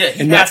now. Yeah,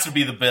 he has to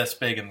be the best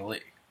big in the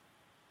league.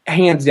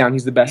 Hands down,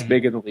 he's the best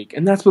big in the league.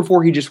 And that's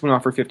before he just went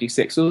off for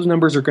 56. So those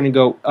numbers are going to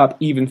go up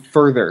even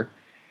further.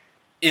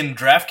 In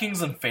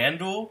DraftKings and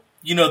FanDuel,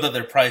 you know that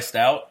they're priced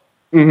out.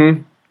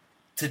 Mm-hmm.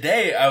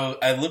 Today,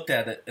 I looked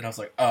at it, and I was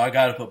like, I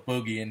got to put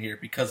Boogie in here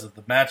because of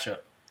the matchup.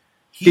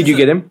 Did you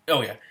get him?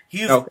 Oh, yeah.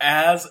 He is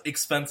as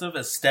expensive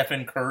as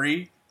Stephen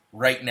Curry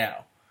right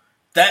now.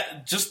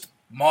 That just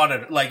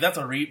that's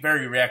a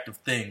very reactive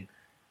thing,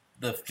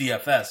 the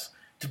DFS.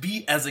 To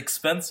be as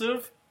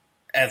expensive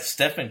as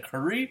Stephen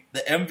Curry,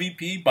 the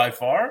MVP by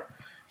far,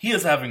 he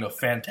is having a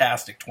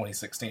fantastic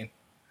 2016.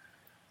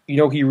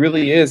 He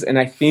really is. And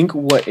I think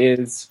what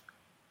is,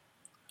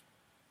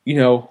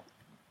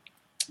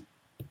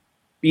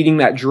 beating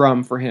that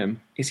drum for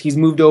him is he's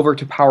moved over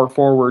to power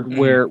forward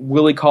where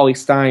Willie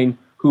Cauley-Stein,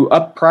 who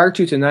up prior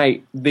to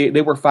tonight,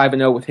 they were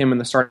 5-0 with him in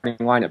the starting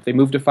lineup. They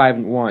moved to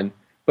 5-1.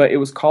 But it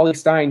was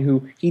Cauley-Stein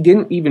who he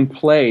didn't even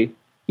play.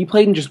 He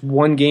played in just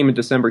one game in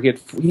December.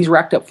 He's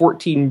racked up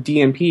 14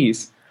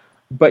 DNPs.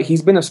 But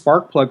he's been a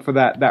spark plug for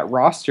that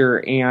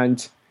roster,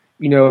 and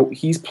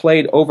he's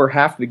played over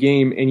half the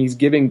game, and he's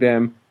giving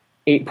them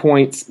 8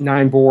 points,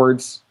 9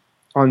 boards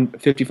on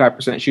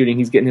 55% shooting.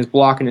 He's getting his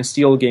block and his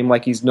steal game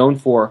like he's known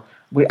for.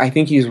 But I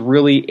think he's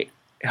really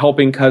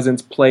helping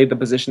Cousins play the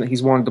position that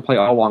he's wanted to play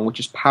all along, which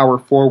is power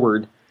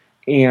forward.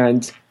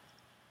 And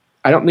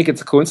I don't think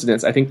it's a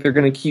coincidence. I think they're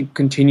going to keep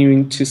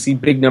continuing to see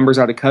big numbers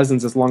out of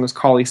Cousins as long as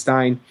Cauley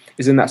Stein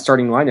is in that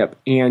starting lineup.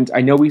 And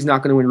I know he's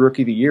not going to win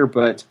Rookie of the Year,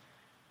 but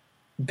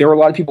there were a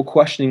lot of people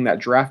questioning that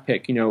draft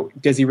pick.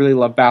 Does he really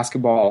love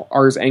basketball?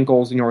 Are his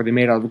ankles, are they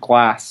made out of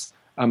glass?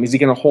 Is he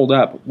going to hold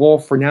up? Well,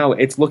 for now,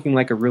 it's looking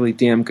like a really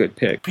damn good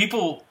pick.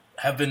 People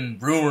have been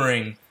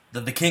rumoring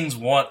that the Kings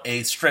want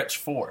a stretch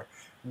four.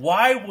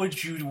 Why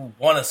would you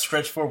want a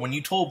stretch four when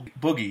you told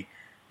Boogie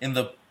in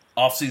the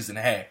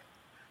offseason, hey,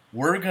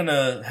 we're going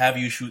to have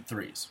you shoot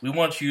threes. We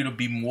want you to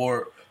be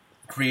more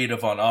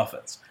creative on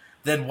offense.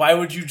 Then why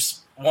would you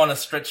just want a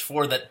stretch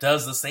four that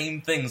does the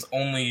same things,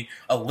 only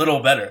a little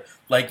better?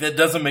 Like, that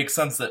doesn't make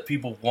sense that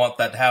people want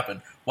that to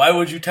happen. Why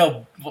would you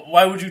tell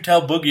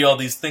Boogie all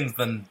these things,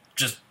 then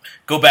just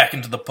go back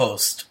into the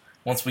post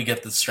once we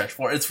get this stretch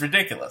four? It's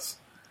ridiculous.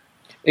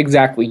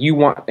 Exactly. You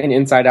want an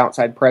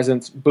inside-outside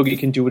presence. Boogie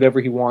can do whatever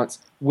he wants.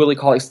 Willie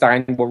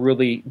Cauley-Stein will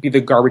really be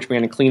the garbage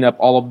man and clean up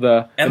all of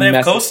the And they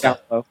have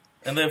Costa.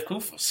 And they have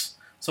Kufus.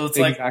 So it's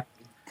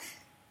exactly.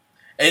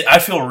 I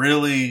feel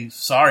really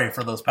sorry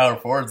for those power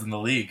forwards in the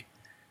league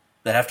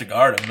that have to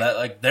guard him.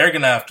 They're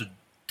going to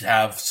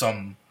have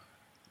some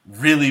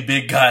really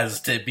big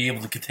guys to be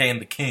able to contain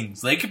the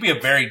Kings. They could be a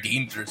very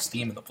dangerous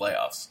team in the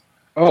playoffs.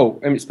 Oh,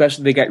 I mean,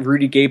 especially they got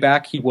Rudy Gay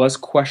back. He was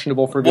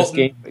questionable for this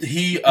game.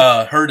 He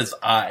hurt his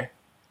eye,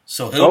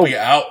 so he'll be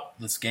out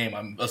this game,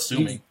 I'm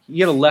assuming. He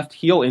had a left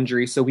heel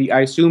injury, so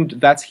I assumed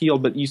that's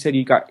healed, but you said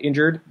he got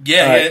injured?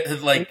 Yeah,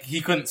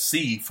 he couldn't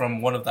see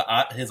from one of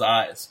his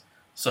eyes.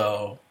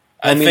 So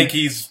I think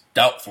he's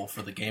doubtful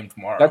for the game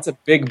tomorrow. That's a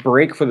big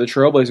break for the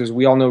Trailblazers.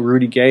 We all know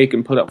Rudy Gay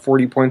can put up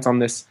 40 points on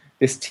this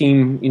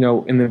team,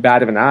 in the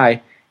bat of an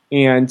eye.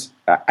 And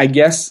I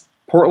guess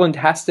Portland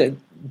has to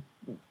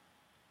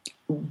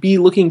be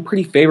looking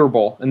pretty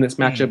favorable in this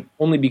matchup,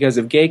 only because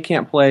if Gay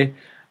can't play,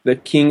 the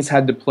Kings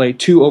had to play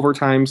 2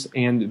 overtimes,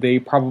 and they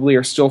probably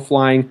are still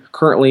flying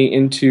currently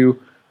into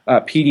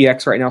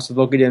PDX right now, so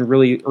they'll get in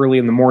really early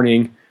in the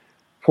morning.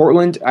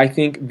 Portland, I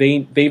think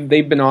they've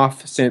been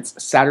off since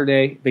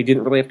Saturday. They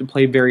didn't really have to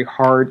play very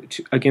hard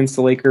against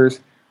the Lakers.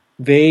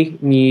 They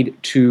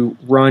need to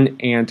run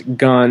and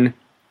gun,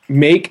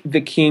 make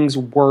the Kings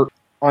work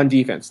on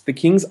defense. The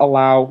Kings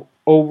allow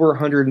over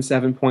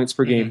 107 points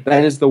per game.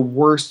 That is the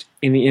worst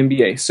in the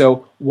NBA.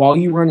 So while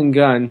you run and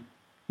gun,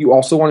 you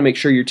also want to make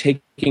sure you're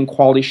taking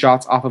quality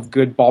shots off of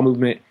good ball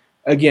movement.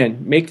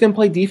 Again, make them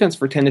play defense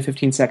for 10 to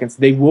 15 seconds.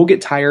 They will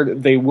get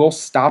tired. They will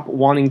stop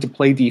wanting to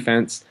play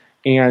defense.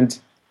 And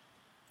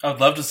I'd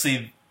love to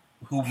see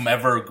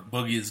whomever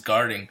Boogie is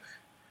guarding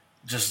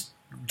just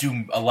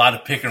do a lot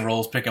of pick and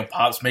rolls, pick and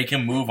pops, make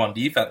him move on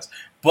defense.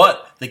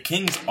 But the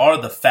Kings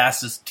are the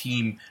fastest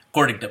team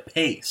according to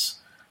pace.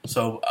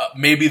 So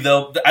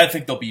I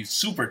think they'll be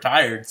super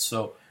tired,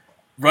 so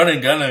running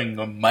and gunning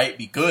them might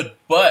be good,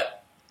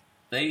 but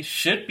they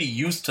should be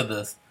used to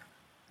this.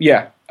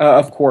 Yeah,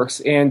 of course.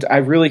 And I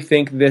really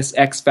think this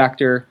X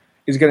factor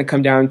is going to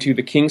come down to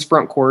the Kings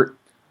front court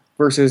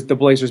versus the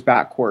Blazers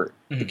back court.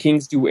 The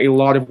Kings do a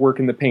lot of work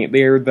in the paint.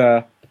 They are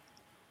the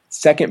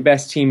second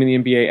best team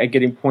in the NBA at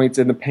getting points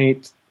in the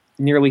paint,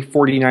 nearly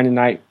 49 a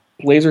night.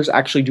 Blazers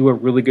actually do a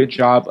really good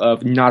job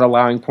of not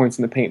allowing points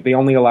in the paint. They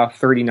only allow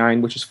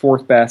 39, which is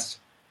 4th best.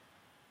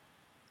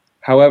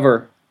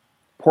 However,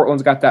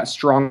 Portland's got that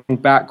strong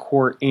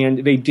backcourt,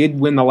 and they did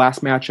win the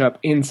last matchup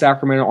in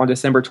Sacramento on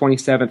December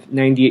 27th,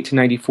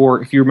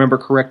 98-94. If you remember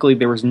correctly,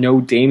 there was no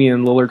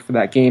Damian Lillard for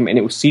that game, and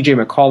it was C.J.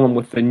 McCollum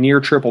with the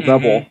near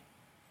triple-double.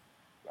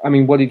 I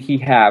mean, what did he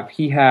have?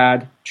 He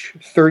had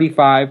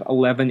 35,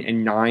 11,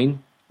 and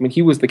 9. I mean,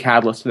 he was the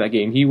catalyst for that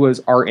game. He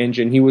was our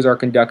engine. He was our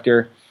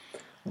conductor.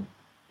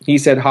 He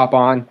said, hop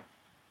on.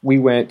 We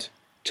went,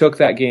 took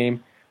that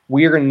game.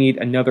 We are going to need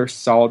another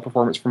solid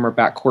performance from our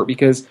backcourt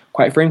because,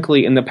 quite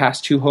frankly, in the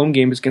past 2 home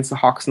games against the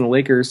Hawks and the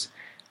Lakers,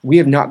 we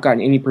have not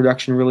gotten any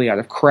production really out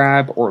of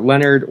Crabbe or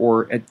Leonard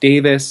or at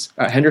Davis.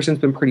 Henderson's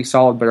been pretty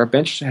solid, but our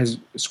bench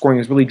scoring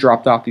has really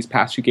dropped off these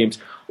past 2 games.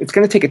 It's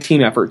going to take a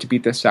team effort to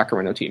beat this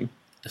Sacramento team.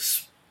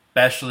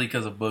 Especially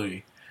because of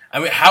Boogie. I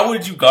mean, how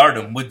would you guard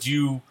him? Would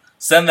you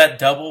send that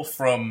double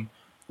from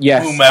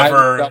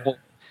whomever?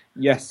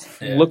 Yes.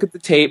 Yeah. Look at the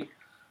tape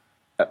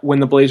when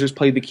the Blazers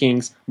played the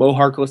Kings. Mo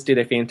Harkless did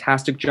a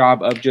fantastic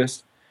job of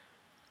just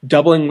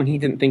doubling when he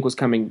didn't think was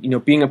coming,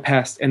 being a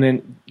pest. And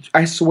then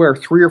I swear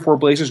 3 or 4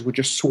 Blazers would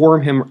just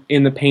swarm him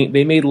in the paint.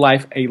 They made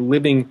life a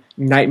living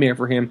nightmare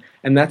for him.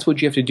 And that's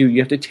what you have to do.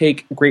 You have to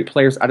take great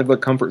players out of their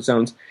comfort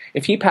zones.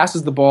 If he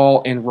passes the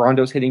ball and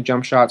Rondo's hitting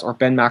jump shots or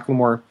Ben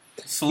McLemore,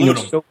 salute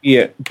him. So be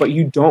it. But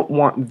you don't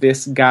want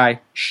this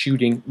guy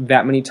shooting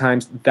that many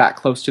times that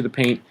close to the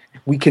paint.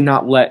 We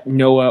cannot let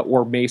Noah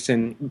or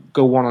Mason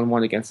go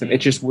one-on-one against him. It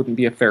just wouldn't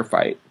be a fair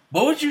fight.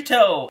 What would you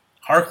tell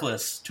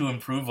Harkless to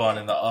improve on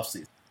in the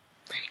offseason?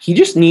 He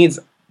just needs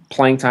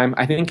playing time.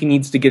 I think he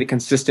needs to get a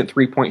consistent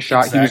 3-point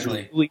shot. Exactly. He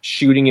was really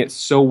shooting it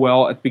so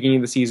well at the beginning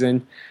of the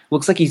season.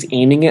 Looks like he's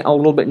aiming it a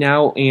little bit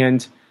now,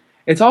 and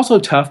it's also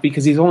tough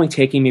because he's only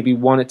taking maybe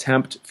one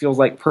attempt, feels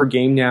like, per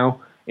game now.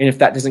 And if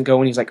that doesn't go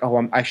and he's like,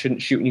 oh, I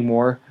shouldn't shoot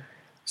anymore.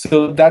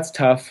 So that's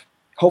tough.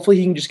 Hopefully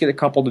he can just get a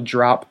couple to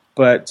drop.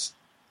 But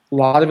a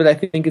lot of it, I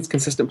think, is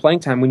consistent playing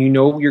time. When you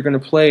know you're going to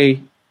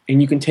play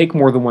and you can take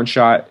more than one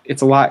shot,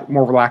 it's a lot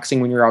more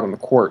relaxing when you're out on the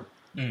court.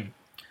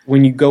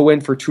 When you go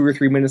in for 2 or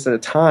 3 minutes at a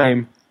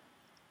time,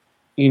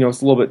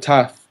 it's a little bit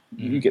tough.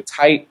 You get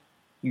tight.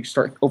 You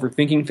start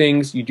overthinking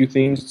things. You do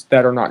things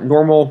that are not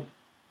normal.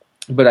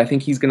 But I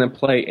think he's going to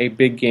play a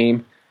big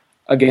game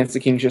against the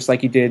Kings just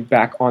like he did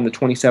back on the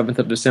 27th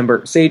of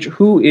December. Sage,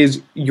 who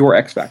is your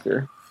X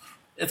Factor?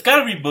 It's got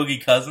to be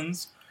Boogie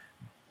Cousins,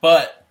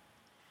 but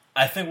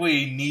I think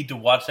we need to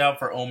watch out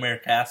for Omer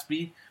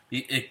Caspi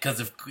because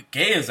if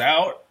Gay is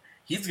out,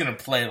 he's going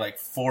to play like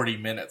 40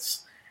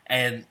 minutes.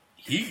 And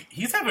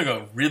he's having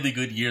a really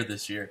good year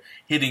this year,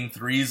 hitting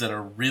threes at a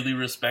really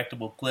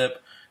respectable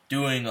clip,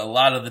 doing a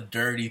lot of the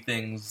dirty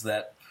things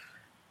that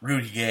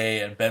Rudy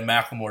Gay and Ben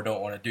McLemore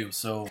don't want to do.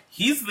 So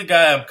he's the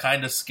guy I'm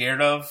kind of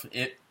scared of,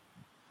 it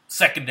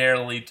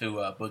secondarily to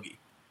Boogie.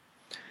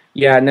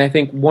 Yeah, and I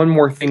think one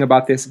more thing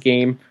about this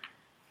game,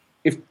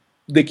 if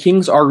the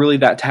Kings are really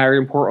that tired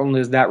and Portland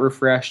is that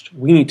refreshed,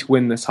 we need to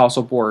win this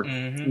hustle board.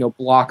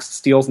 Blocks,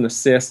 steals, and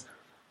assists.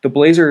 The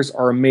Blazers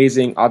are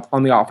amazing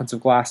on the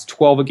offensive glass,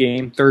 12 a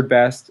game, third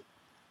best,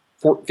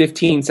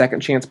 15 second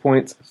chance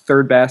points,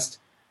 third best.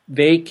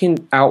 They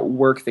can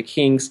outwork the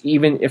Kings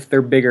even if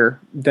they're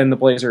bigger than the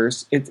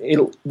Blazers.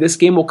 This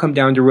game will come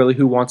down to really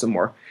who wants it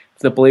more.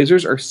 If the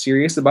Blazers are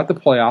serious about the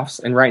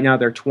playoffs, and right now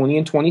they're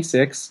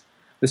 20-26,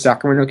 the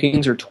Sacramento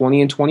Kings are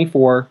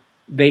 20-24,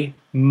 they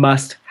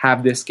must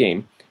have this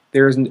game.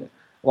 A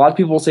lot of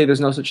people say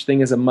there's no such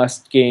thing as a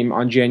must game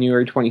on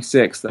January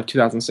 26th of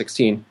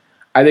 2016.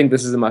 I think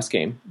this is a must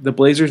game. The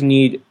Blazers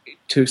need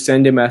to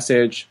send a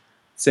message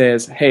that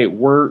says, hey,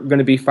 we're going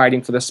to be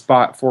fighting for the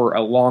spot for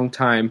a long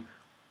time,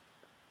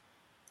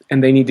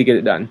 and they need to get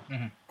it done.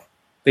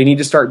 They need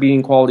to start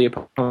beating quality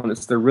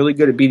opponents. They're really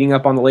good at beating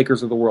up on the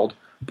Lakers of the world,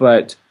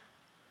 but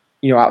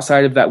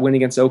outside of that win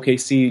against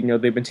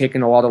OKC, they've been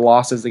taking a lot of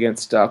losses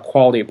against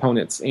quality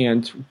opponents.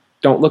 And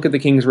don't look at the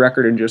Kings'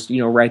 record and just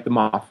write them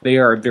off. They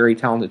are a very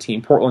talented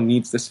team. Portland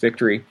needs this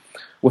victory.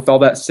 With all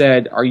that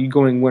said, are you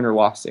going win or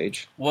loss,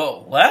 Sage?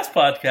 Well, last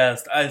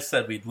podcast I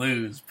said we'd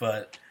lose,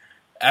 but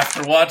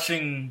after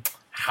watching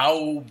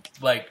how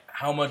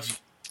much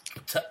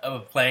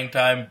playing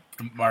time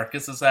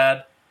Marcus has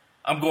had,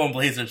 I'm going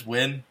Blazers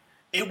win.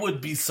 It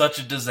would be such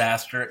a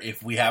disaster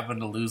if we happen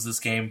to lose this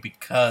game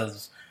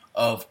because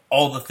of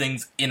all the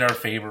things in our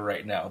favor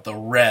right now. The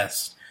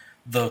rest,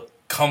 the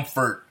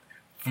comfort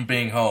from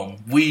being home.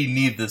 We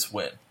need this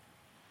win.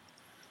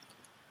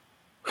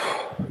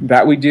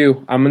 That we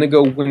do. I'm going to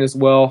go win as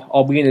well.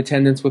 I'll be in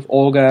attendance with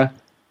Olga.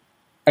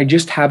 I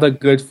just have a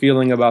good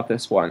feeling about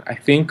this one. I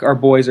think our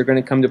boys are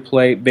going to come to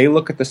play. They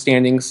look at the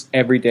standings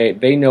every day.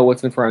 They know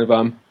what's in front of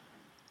them.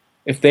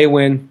 If they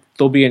win,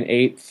 they'll be in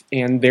 8th,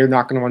 and they're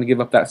not going to want to give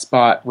up that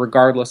spot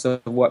regardless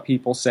of what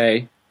people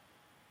say.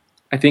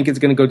 I think it's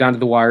going to go down to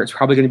the wire. It's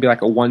probably going to be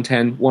like a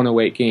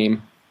 110-108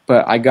 game,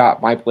 but I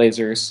got my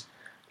Blazers,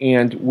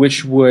 and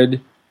which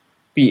would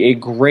be a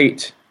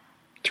great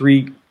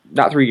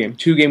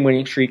 2-game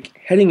winning streak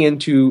heading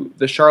into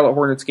the Charlotte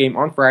Hornets game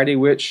on Friday,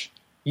 which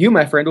you,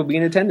 my friend, will be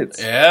in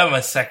attendance. Yeah,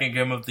 my second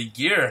game of the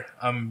year.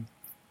 I'm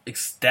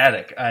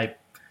ecstatic. I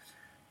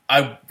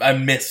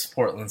miss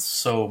Portland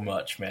so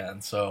much,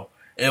 man. So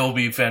it will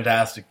be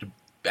fantastic to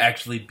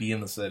actually be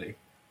in the city.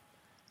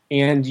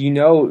 And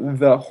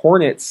the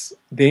Hornets,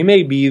 they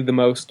may be the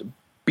most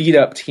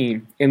beat-up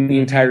team in the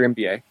entire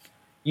NBA.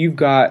 You've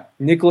got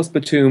Nicholas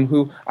Batum,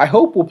 who I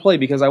hope will play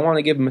because I want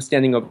to give him a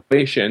standing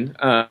ovation,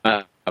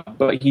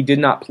 but he did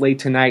not play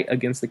tonight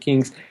against the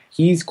Kings.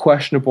 He's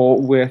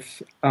questionable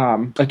with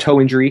a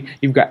toe injury.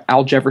 You've got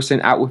Al Jefferson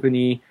out with a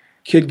knee,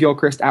 Kid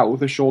Gilchrist out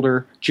with a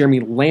shoulder, Jeremy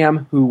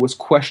Lamb, who was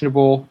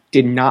questionable,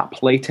 did not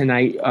play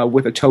tonight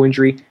with a toe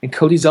injury, and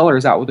Cody Zeller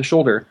is out with a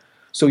shoulder.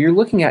 So you're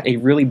looking at a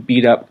really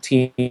beat-up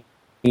team.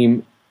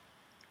 In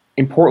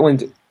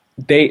Portland,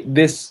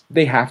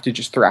 they have to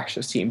just thrash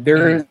this team.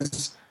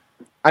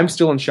 I'm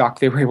still in shock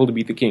they were able to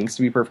beat the Kings,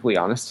 to be perfectly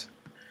honest.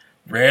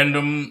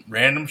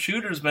 Random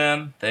shooters,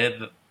 man.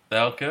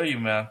 They'll kill you,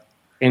 man.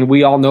 And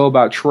we all know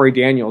about Troy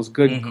Daniels.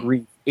 Good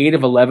grief. 8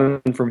 of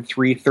 11 from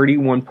 3,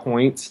 31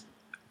 points.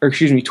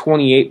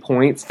 28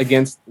 points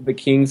against the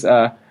Kings.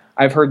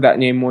 I've heard that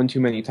name one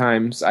too many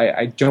times.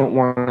 I don't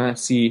want to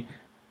see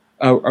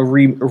a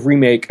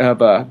remake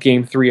of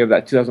Game 3 of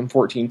that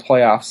 2014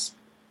 playoffs.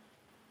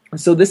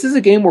 So this is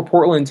a game where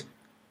Portland,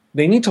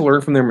 they need to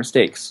learn from their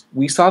mistakes.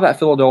 We saw that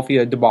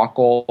Philadelphia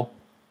debacle.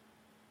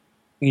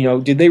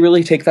 Did they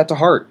really take that to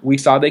heart? We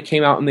saw they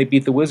came out and they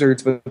beat the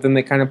Wizards, but then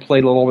they kind of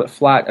played a little bit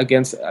flat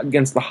against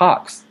the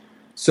Hawks.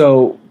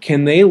 So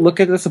can they look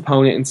at this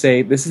opponent and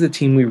say, this is a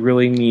team we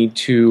really need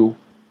to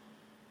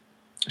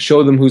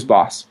show them who's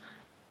boss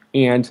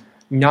and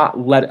not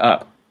let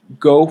up?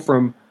 Go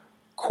from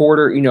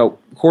quarter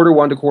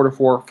 1 to quarter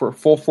 4 for a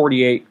full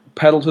 48,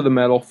 pedal to the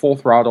metal, full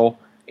throttle,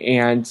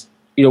 and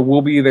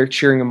we'll be there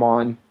cheering them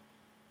on.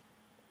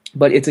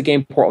 But it's a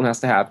game Portland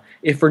has to have.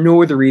 If for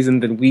no other reason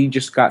than we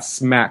just got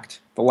smacked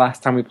the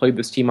last time we played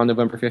this team on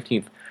November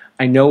 15th.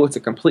 I know it's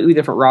a completely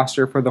different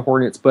roster for the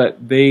Hornets,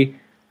 but the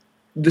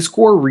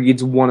score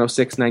reads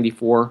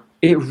 106-94.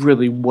 It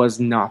really was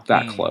not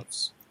that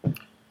close.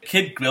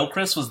 Kid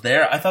Gilchrist was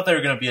there. I thought they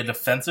were going to be a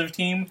defensive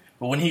team,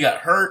 but when he got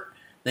hurt,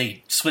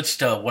 they switched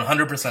to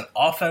 100%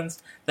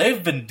 offense.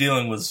 They've been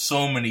dealing with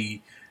so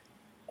many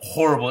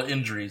horrible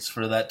injuries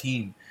for that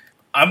team.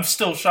 I'm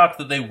still shocked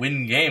that they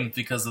win games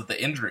because of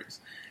the injuries.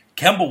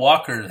 Kemba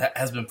Walker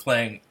has been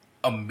playing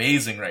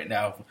amazing right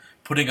now,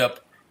 putting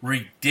up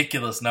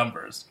ridiculous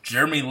numbers.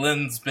 Jeremy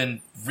Lin's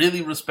been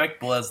really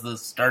respectable as the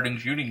starting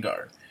shooting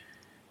guard.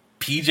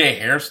 PJ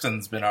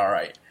Hairston's been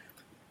alright.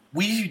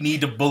 We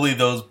need to bully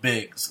those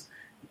bigs.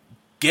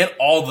 Get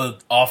all the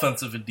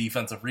offensive and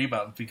defensive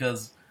rebounds,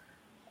 because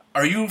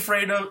are you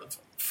afraid of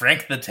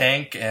Frank the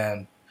Tank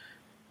and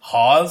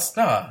Hawes?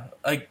 Nah.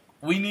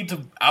 We need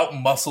to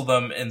out-muscle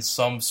them in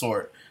some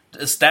sort to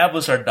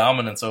establish our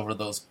dominance over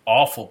those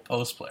awful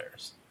post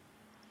players.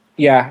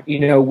 Yeah,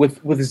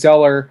 with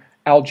Zeller,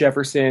 Al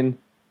Jefferson,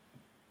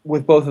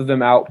 with both of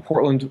them out,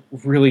 Portland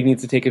really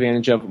needs to take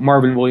advantage of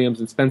Marvin Williams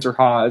and Spencer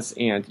Hawes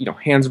and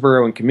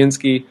Hansborough and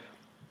Kaminsky.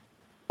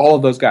 All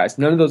of those guys.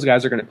 None of those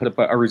guys are going to put up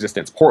a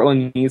resistance.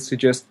 Portland needs to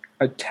just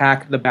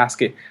attack the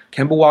basket.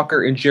 Kemba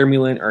Walker and Jeremy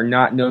Lin are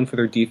not known for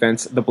their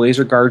defense. The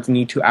Blazer guards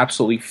need to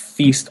absolutely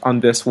feast on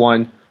this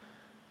one.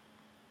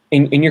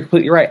 And you're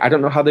completely right. I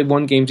don't know how they've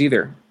won games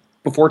either.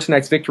 Before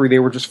tonight's victory, they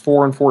were just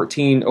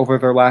 4-14 over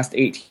their last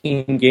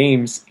 18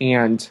 games,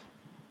 and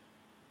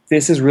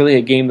this is really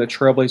a game the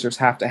Trailblazers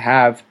have to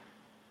have.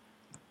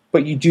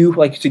 But you do,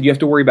 like you said, you have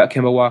to worry about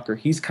Kemba Walker.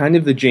 He's kind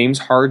of the James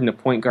Harden of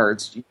point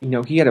guards.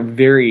 He had a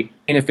very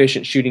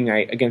inefficient shooting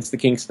night against the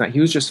Kings tonight. He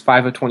was just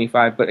 5 of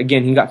 25, but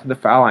again, he got to the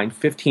foul line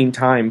 15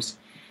 times.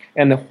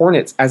 And the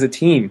Hornets, as a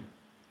team,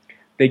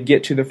 they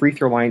get to the free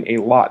throw line a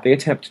lot. They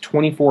attempt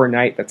 24 a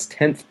night. That's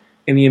 10th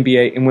in the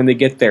NBA, and when they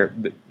get there,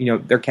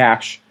 they're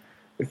cash.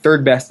 They're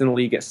third best in the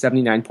league at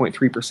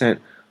 79.3%.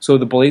 So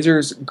the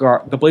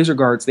Blazer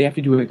guards, they have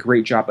to do a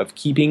great job of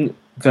keeping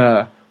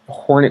the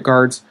Hornet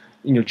guards,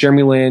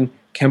 Jeremy Lin,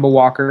 Kemba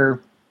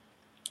Walker,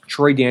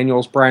 Troy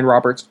Daniels, Brian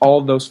Roberts, all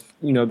of those,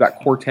 that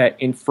quartet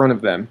in front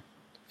of them,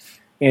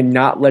 and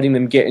not letting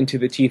them get into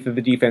the teeth of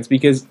the defense.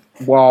 Because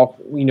while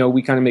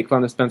we kind of make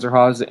fun of Spencer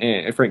Hawes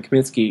and Frank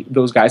Kaminsky,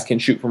 those guys can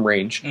shoot from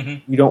range.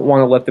 Mm-hmm. You don't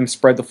want to let them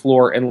spread the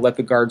floor and let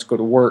the guards go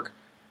to work.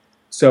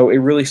 So it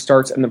really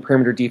starts in the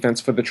perimeter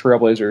defense for the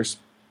Trailblazers.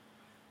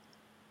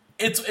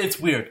 It's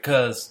weird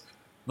because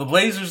the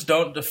Blazers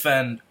don't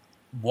defend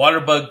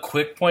waterbug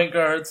quick point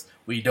guards.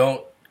 We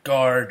don't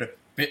guard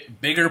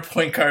bigger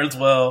point guards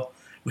well.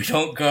 We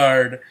don't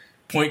guard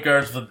point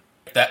guards with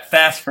that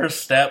fast first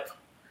step.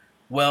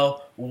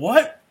 Well,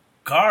 what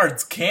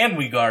guards can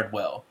we guard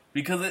well?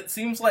 Because it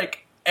seems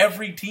like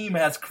every team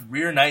has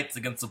career nights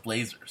against the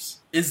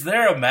Blazers. Is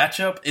there a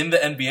matchup in the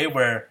NBA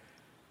where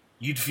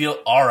you'd feel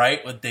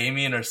alright with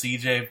Damian or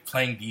CJ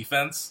playing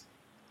defense?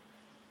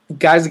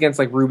 Guys against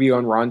like Rubio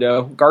and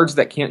Rondo, guards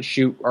that can't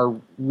shoot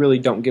really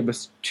don't give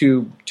us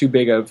too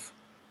big of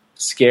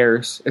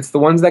scares. It's the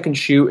ones that can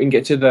shoot and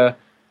get to the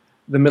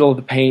middle of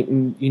the paint,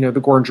 and the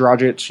Goran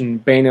Dragic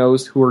and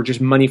Banos, who are just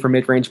money for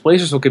mid-range.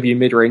 Blazers will give you a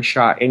mid-range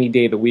shot any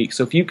day of the week.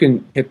 So if you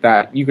can hit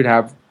that, you could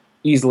have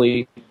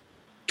easily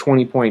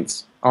 20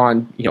 points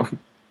on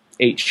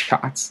 8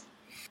 shots.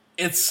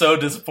 It's so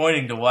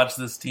disappointing to watch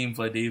this team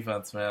play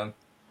defense, man.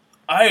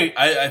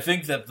 I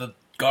think that the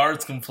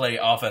guards can play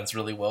offense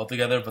really well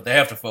together, but they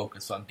have to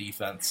focus on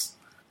defense.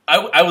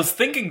 I was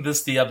thinking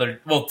this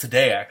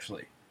today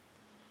actually.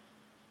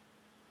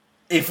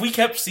 If we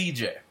kept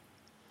CJ,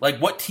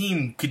 what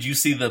team could you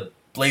see the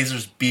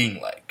Blazers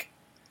being like?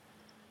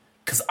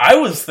 Because I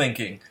was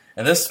thinking,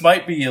 and this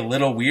might be a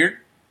little weird,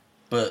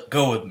 but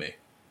go with me.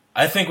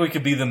 I think we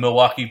could be the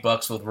Milwaukee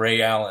Bucks with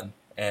Ray Allen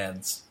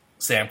and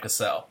Sam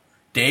Cassell.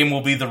 Dame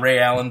will be the Ray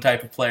Allen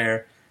type of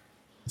player.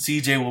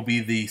 CJ will be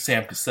the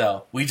Sam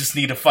Cassell. We just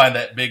need to find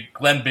that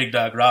Glenn Big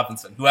Dog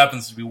Robinson, who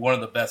happens to be one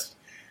of the best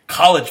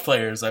college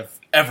players I've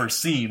ever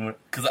seen,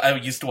 because I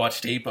used to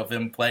watch tape of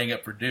him playing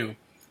at Purdue.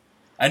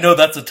 I know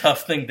that's a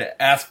tough thing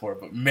to ask for,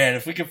 but man,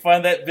 if we could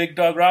find that Big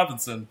Dog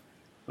Robinson,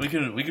 we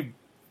could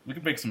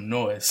make some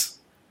noise.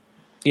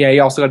 Yeah,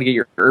 you also got to get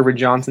your Irvin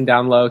Johnson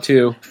down low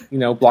too.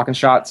 Blocking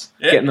shots,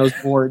 getting those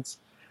boards.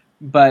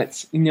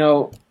 But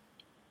I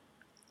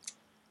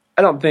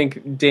don't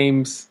think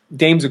Dame's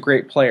a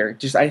great player.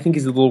 I think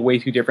he's a little way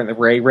too different than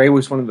Ray. Ray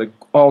was one of the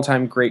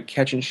all-time great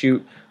catch and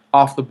shoot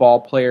off the ball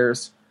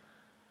players.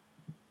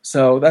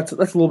 So that's a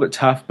little bit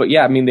tough. But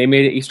yeah, they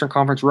made an Eastern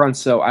Conference run,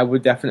 so I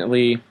would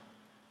definitely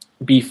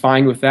be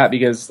fine with that,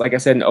 because like I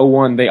said, in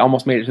 2001 they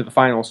almost made it to the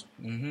finals.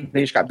 Mm-hmm.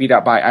 They just got beat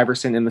out by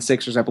Iverson and the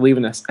Sixers, I believe,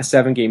 in a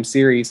 7-game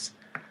series.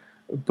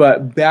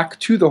 But back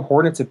to the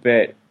Hornets a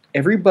bit,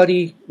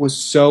 everybody was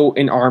so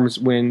in arms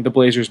when the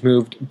Blazers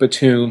moved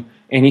Batum,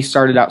 and he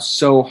started out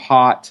so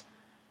hot.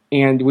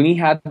 And when he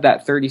had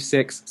that 33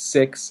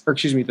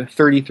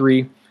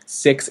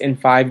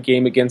 6-5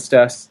 game against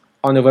us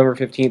on November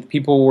 15th,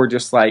 people were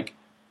just like,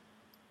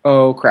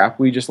 oh crap,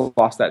 we just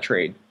lost that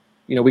trade.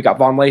 We got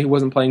Vonleh, who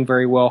wasn't playing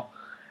very well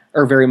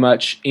or very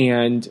much,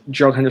 and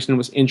Gerald Henderson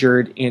was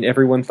injured, and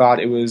everyone thought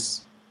it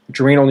was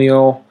Jermaine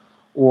O'Neal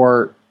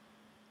or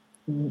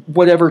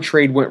whatever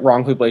trade went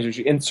wrong for the Blazers.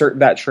 You insert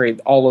that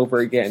trade all over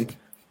again.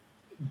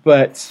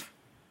 But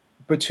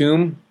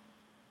Batum,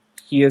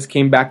 he has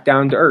came back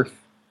down to earth.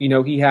 He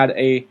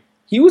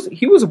was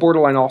a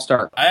borderline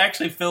all-star. I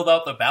actually filled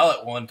out the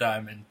ballot one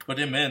time and put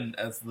him in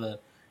as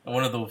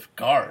one of the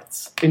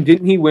guards. And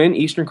didn't he win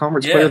Eastern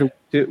Conference Player of the Week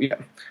too? Yeah.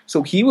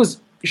 So he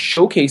was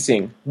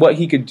showcasing what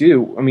he could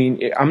do. I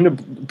mean, I'm going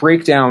to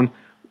break down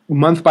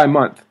month by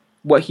month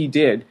what he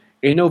did.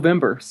 In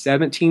November,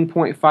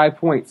 17.5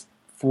 points,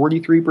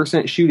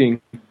 43%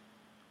 shooting,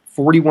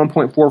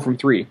 41.4 from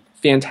three.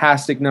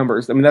 Fantastic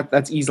numbers. I mean,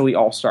 that's easily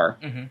all-star.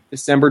 Mm-hmm.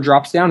 December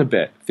drops down a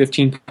bit,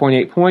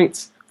 15.8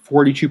 points,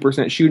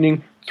 42%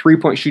 shooting.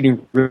 3-point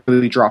shooting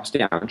really drops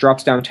down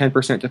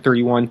 10% to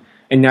 31.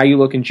 And now you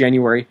look in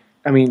January,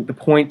 I mean, the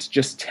points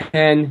just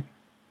 10.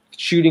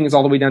 Shooting is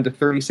all the way down to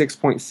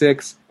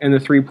 36.6, and the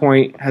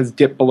 3-point has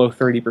dipped below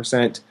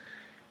 30%.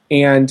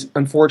 And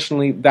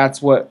unfortunately,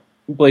 that's what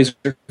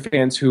Blazer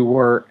fans who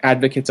were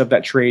advocates of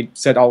that trade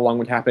said all along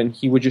would happen.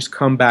 He would just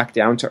come back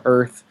down to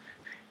earth.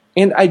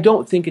 And I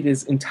don't think it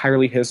is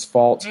entirely his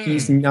fault.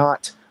 He's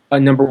not a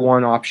number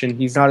one option.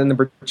 He's not a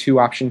number two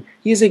option.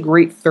 He is a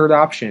great third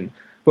option.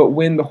 But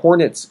when the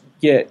Hornets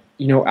get,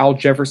 Al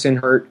Jefferson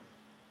hurt,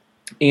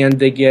 and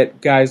they get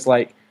guys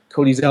like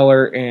Cody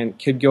Zeller and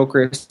Kid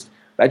Gilchrist,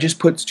 that just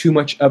puts too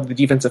much of the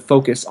defensive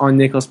focus on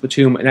Nicholas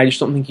Batum, and I just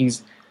don't think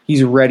he's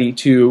ready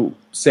to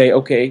say,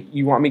 okay,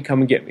 you want me, come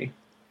and get me.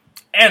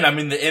 And, I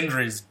mean, the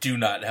injuries do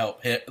not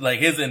help.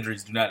 His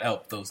injuries do not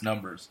help those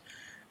numbers.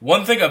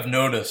 One thing I've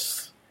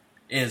noticed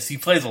is he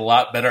plays a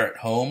lot better at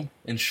home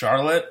in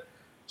Charlotte.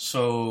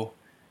 So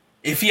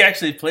if he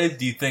actually plays,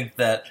 do you think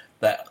that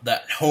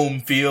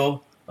home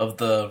feel of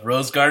the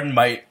Rose Garden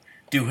might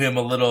do him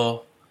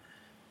well?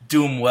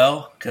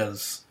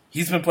 Because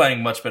he's been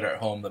playing much better at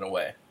home than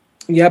away.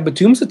 Yeah,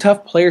 Batum's a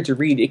tough player to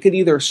read. It could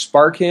either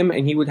spark him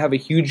and he would have a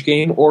huge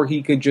game, or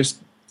he could just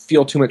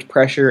feel too much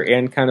pressure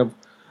and kind of,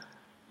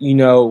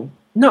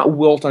 not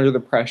wilt under the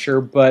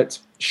pressure, but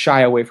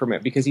shy away from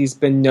it, because he's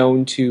been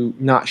known to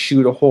not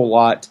shoot a whole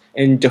lot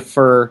and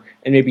defer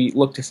and maybe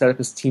look to set up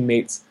his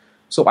teammates.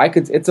 So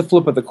it's a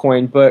flip of the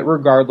coin, but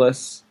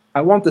regardless,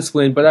 I want this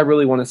win, but I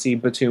really want to see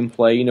Batum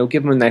play,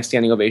 give him a nice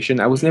standing ovation.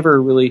 I was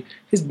never really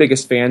his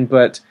biggest fan,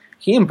 but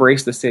he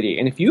embraced the city.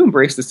 And if you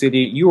embrace the city,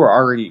 you are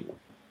already,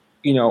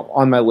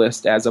 on my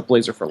list as a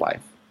Blazer for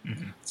life.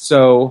 Mm-hmm.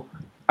 So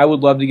I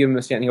would love to give him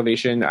a standing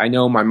ovation. I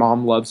know my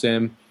mom loves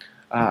him.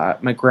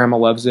 My grandma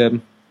loves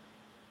him.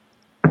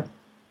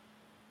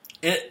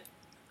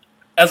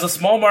 As a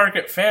small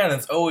market fan,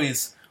 it's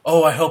always,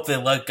 I hope they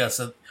like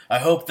us. I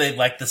hope they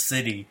like the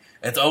city.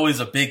 It's always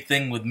a big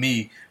thing with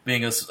me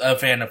being a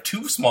fan of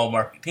two small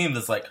market teams.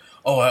 It's like,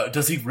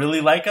 does he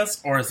really like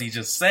us, or is he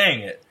just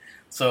saying it?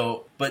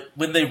 So, but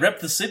when they rep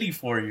the city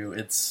for you,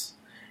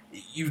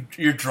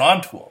 you're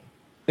drawn to them.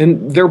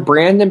 And they're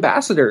brand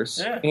ambassadors.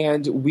 Yeah.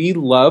 And we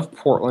love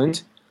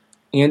Portland.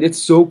 And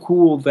it's so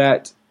cool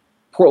that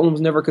Portland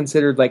was never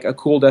considered like a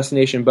cool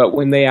destination, but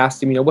when they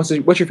asked him, what's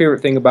your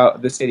favorite thing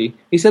about the city?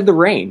 He said the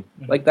rain.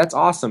 Mm-hmm. Like, that's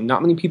awesome.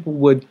 Not many people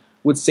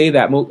would say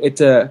that.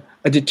 It's a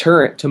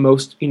deterrent to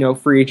most,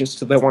 free agents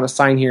that want to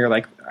sign here.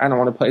 Like, I don't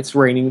want to play. It's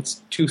raining.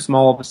 It's too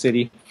small of a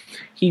city.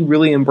 He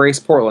really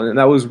embraced Portland, and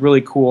that was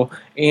really cool.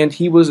 And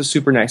he was a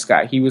super nice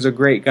guy. He was a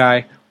great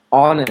guy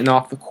on and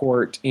off the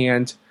court.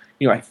 And,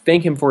 I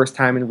thank him for his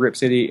time in Rip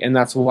City, and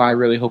that's why I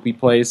really hope he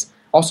plays.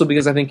 Also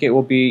because I think it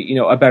will be,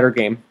 a better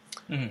game.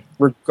 Mm-hmm.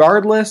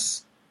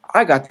 Regardless,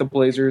 I got the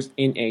Blazers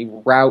in a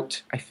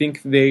rout. I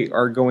think they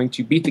are going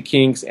to beat the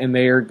Kings, and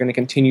they are going to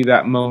continue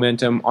that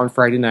momentum on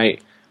Friday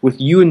night.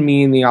 With you and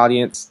me in the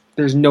audience,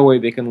 there's no way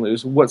they can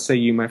lose. What say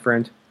you, my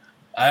friend?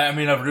 I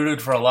mean, I've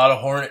rooted for a lot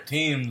of Hornet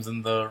teams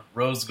in the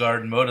Rose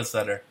Garden Moda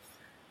Center,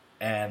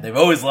 and they've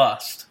always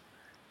lost.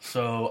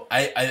 So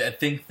I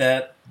think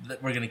that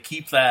we're going to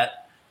keep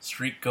that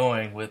streak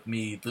going with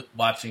me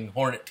watching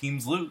Hornet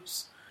teams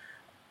lose.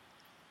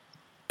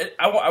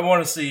 I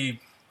want to see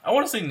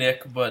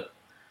Nick, but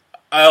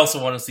I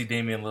also want to see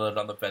Damian Lillard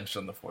on the bench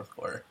in the fourth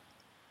quarter.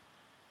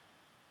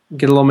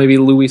 Get a little maybe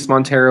Luis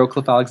Montero,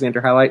 Cliff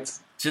Alexander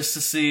highlights. Just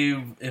to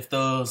see if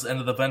those end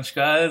of the bench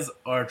guys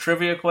are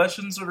trivia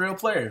questions or real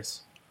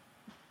players.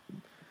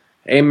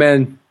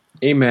 Amen.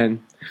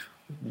 Amen.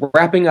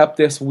 Wrapping up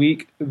this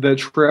week, the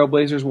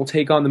Trailblazers will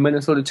take on the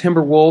Minnesota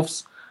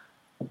Timberwolves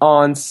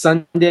on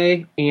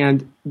Sunday,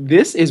 and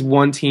this is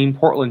one team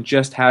Portland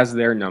just has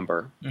their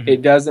number. Mm-hmm.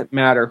 It doesn't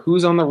matter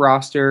who's on the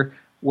roster,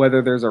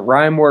 whether there's a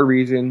rhyme or a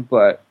reason,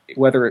 but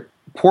whether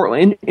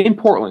Portland in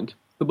Portland,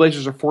 the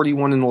Blazers are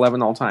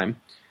 41-11 all time.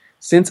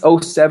 Since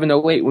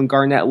 07-08, when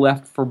Garnett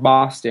left for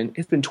Boston,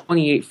 it's been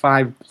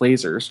 28-5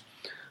 Blazers.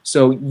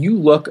 So you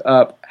look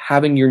up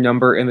having your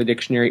number in the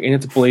dictionary, and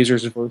it's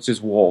Blazers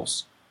versus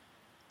Wolves.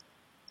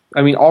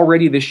 I mean,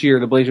 already this year,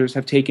 the Blazers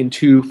have taken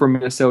 2 from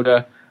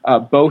Minnesota,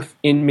 both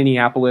in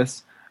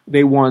Minneapolis.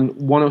 They won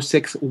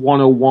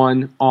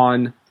 106-101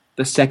 on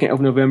the 2nd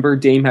of November.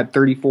 Dame had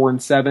 34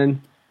 and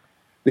 7.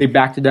 They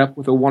backed it up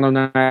with a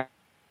 109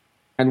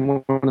 and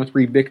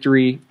 103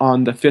 victory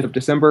on the 5th of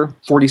December.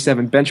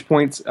 47 bench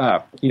points,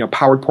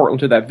 powered Portland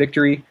to that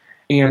victory.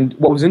 And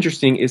what was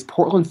interesting is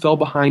Portland fell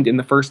behind in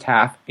the first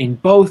half in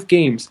both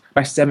games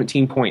by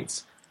 17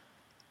 points.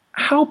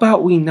 How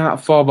about we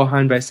not fall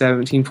behind by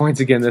 17 points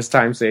again this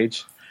time,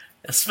 Sage?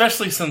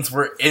 Especially since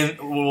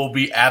we'll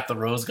be at the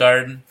Rose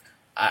Garden.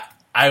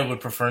 I would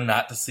prefer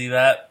not to see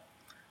that.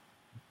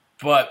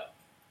 But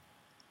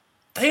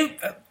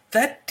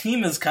that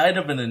team is kind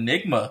of an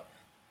enigma.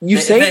 You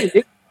say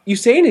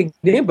an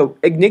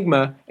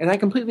enigma, and I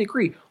completely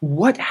agree.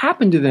 What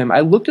happened to them?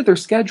 I looked at their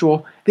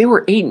schedule. They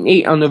were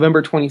 8-8 on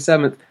November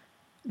 27th.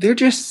 They're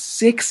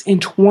just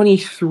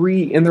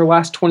 6-23 in their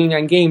last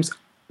 29 games.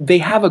 They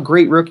have a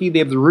great rookie. They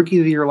have the rookie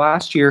of the year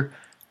last year.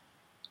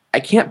 I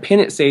can't pin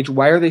it, Sage.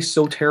 Why are they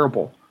so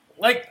terrible?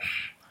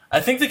 I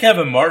think the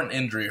Kevin Martin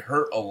injury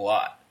hurt a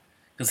lot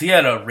because he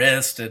had a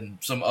wrist and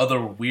some other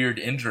weird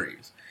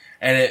injuries,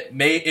 and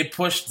it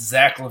pushed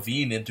Zach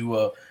LaVine into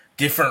a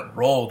different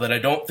role that I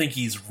don't think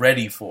he's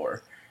ready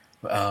for,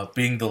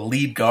 being the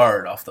lead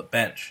guard off the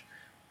bench.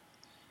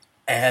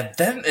 And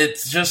then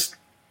it's just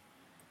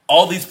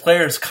all these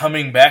players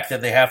coming back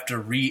that they have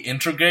to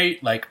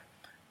reintegrate, like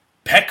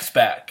Peck's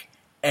back,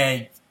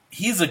 and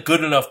he's a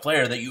good enough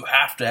player that you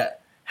have to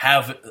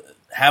have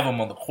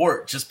him on the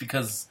court just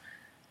because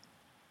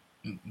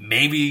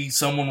maybe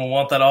someone will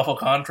want that awful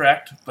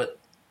contract, but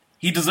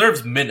he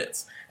deserves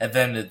minutes. And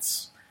then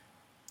it's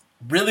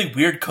really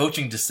weird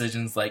coaching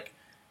decisions like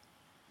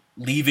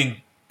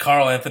leaving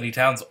Karl Anthony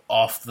Towns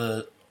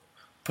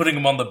putting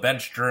him on the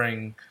bench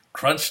during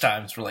crunch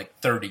times for like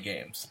 30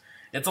 games.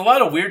 It's a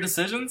lot of weird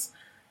decisions,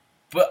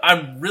 but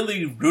I'm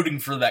really rooting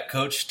for that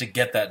coach to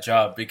get that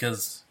job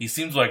because he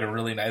seems like a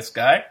really nice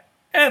guy.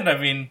 And, I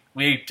mean,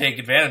 we take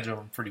advantage of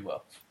him pretty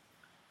well.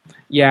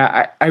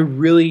 Yeah, I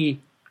really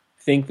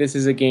think this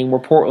is a game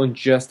where Portland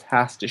just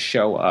has to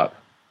show up.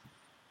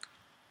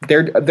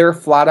 They're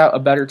flat out a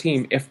better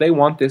team. If they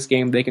want this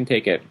game, they can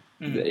take it.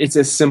 Mm-hmm. It's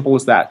as simple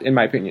as that, in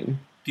my opinion.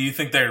 Do you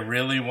think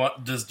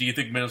do you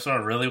think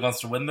Minnesota really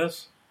wants to win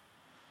this?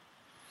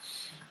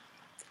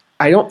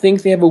 I don't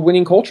think they have a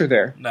winning culture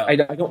there. No. I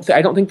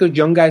don't think those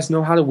young guys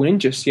know how to win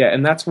just yet,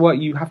 and that's what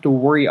you have to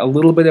worry a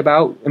little bit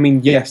about. I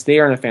mean, yes, they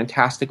are in a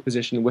fantastic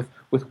position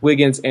with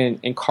Wiggins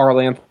and Karl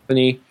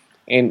Anthony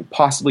and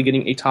possibly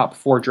getting a top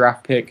 4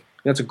 draft pick.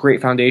 That's a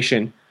great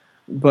foundation.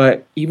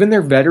 But even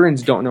their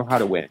veterans don't know how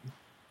to win.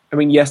 I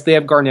mean, yes, they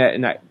have Garnett,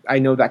 and I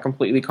know that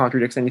completely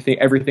contradicts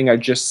everything I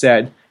just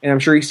said, and I'm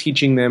sure he's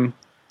teaching them,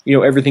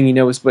 everything he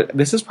knows. But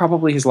this is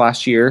probably his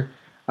last year.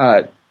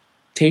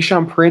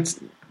 Tayshaun Prince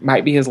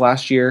might be his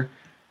last year.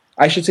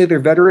 I should say they're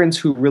veterans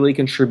who really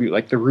contribute,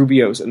 like the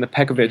Rubios and the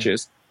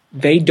Pekoviches.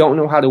 They don't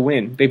know how to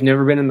win. They've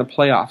never been in the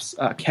playoffs.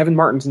 Kevin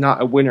Martin's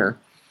not a winner.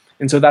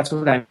 And so that's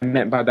what I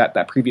meant by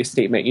that previous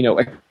statement,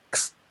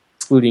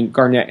 excluding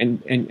Garnett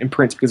and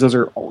Prince, because those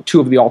are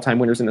 2 of the all-time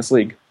winners in this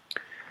league.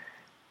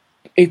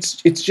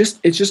 It's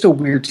just a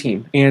weird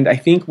team. And I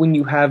think when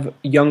you have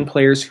young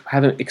players who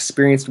haven't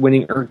experienced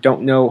winning or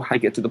don't know how to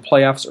get to the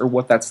playoffs or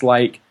what that's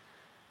like,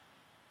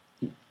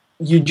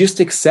 you just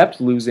accept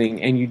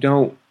losing, and you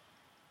don't.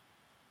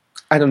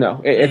 I don't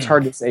know. It's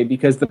hard to say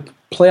because the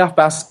playoff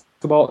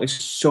basketball is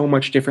so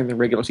much different than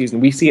regular season.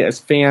 We see it as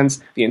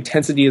fans. The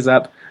intensity is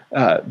up.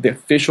 The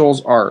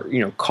officials are,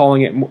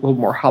 calling it a little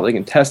more hotly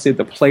contested.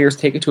 The players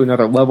take it to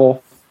another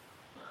level.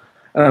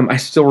 I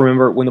still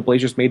remember when the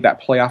Blazers made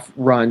that playoff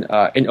run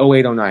in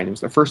 08-09. It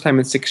was the first time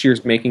in 6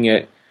 years making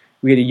it.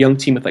 We had a young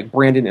team with like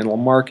Brandon and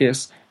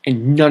LaMarcus,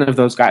 and none of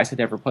those guys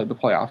had ever played the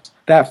playoffs.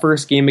 That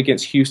first game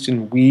against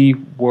Houston, we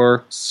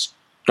were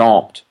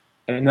stomped,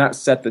 and that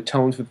set the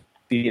tone for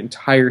the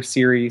entire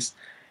series,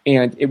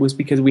 and it was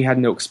because we had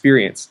no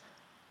experience.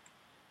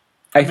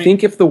 I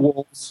think if the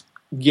Wolves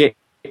get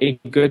a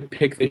good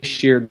pick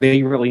this year,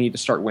 they really need to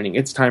start winning.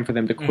 It's time for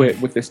them to quit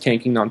with this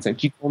tanking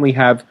nonsense. You can only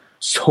have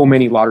so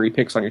many lottery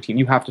picks on your team.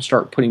 You have to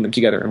start putting them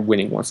together and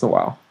winning once in a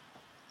while.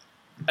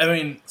 I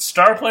mean,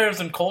 star players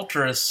and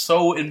culture is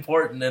so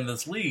important in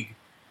this league,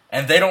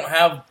 and they don't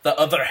have the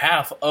other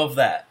half of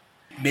that.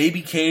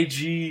 Maybe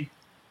KG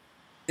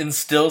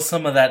instills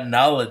some of that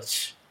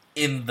knowledge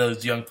in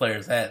those young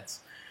players' heads.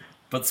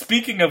 But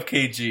speaking of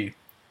KG,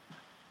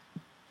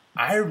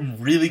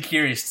 I'm really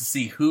curious to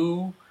see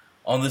who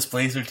on this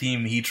Blazer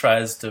team he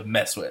tries to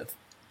mess with.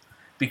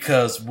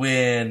 Because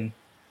when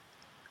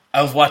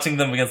I was watching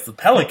them against the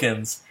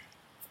Pelicans,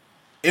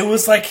 it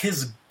was like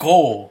his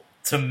goal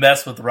to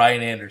mess with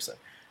Ryan Anderson.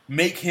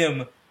 Make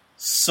him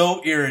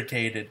so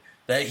irritated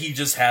that he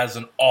just has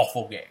an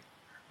awful game.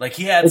 Like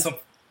he had some...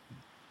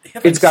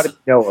 It's got to be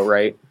Noah,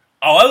 right?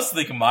 Oh, I was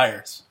thinking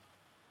Myers.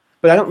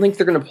 But I don't think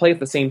they're going to play at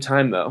the same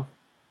time, though.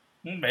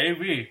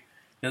 Maybe.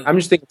 I'm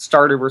just thinking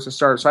starter versus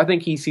starter. So I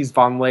think he sees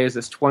Vonleh as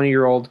this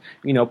 20-year-old,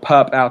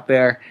 pup out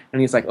there,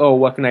 and he's like, oh,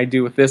 what can I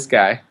do with this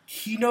guy?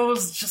 He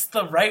knows just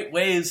the right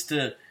ways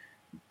to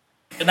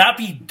not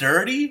be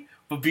dirty,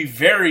 but be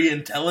very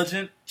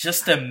intelligent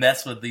just to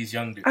mess with these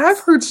young dudes. I've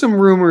heard some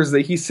rumors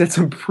that he said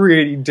some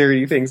pretty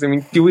dirty things. I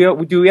mean, do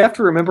we have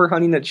to remember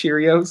Honey Nut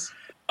Cheerios?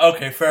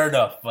 Okay, fair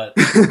enough, but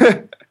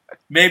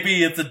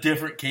maybe it's a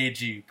different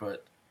KG,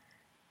 but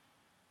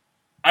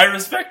I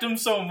respect him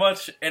so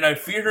much, and I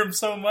fear him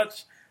so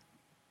much,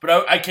 but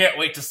I can't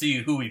wait to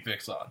see who he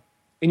picks on.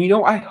 And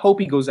I hope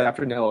he goes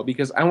after Noah,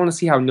 because I want to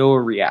see how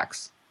Noah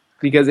reacts.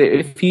 Because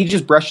if he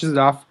just brushes it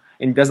off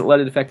and doesn't let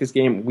it affect his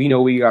game, we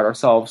know we got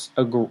ourselves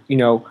a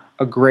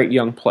great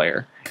young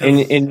player. And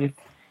if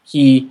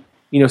he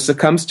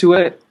succumbs to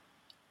it,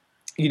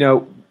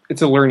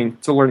 it's a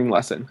learning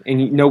lesson,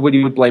 and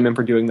nobody would blame him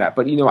for doing that.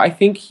 But I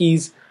think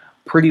he's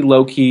pretty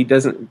low key,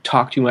 doesn't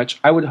talk too much.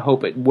 I would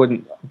hope it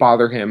wouldn't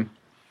bother him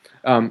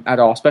at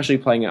all, especially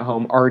playing at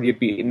home. Already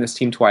beaten this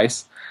team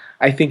twice.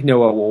 I think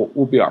Noah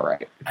will be all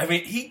right. I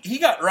mean, he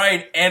got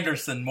Ryan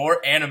Anderson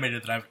more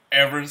animated than I've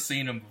ever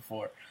seen him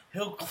before.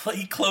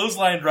 He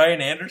clotheslined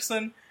Ryan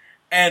Anderson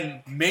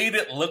and made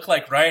it look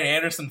like Ryan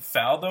Anderson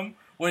fouled him,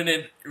 when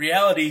in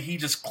reality he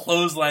just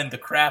clotheslined the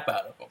crap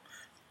out of him.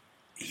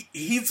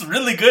 He's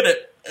really good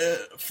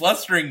at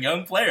flustering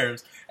young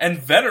players and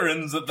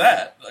veterans at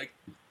that. Like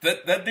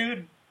that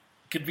dude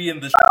could be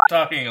in the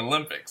talking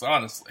Olympics,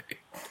 honestly.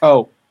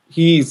 Oh,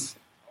 he's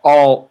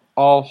all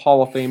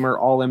Hall of Famer,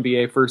 all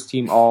NBA first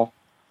team, all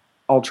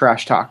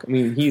trash talk. I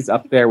mean, he's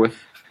up there with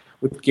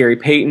Gary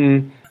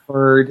Payton,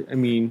 Bird,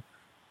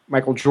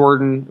 Michael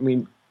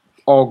Jordan,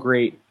 all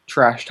great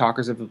trash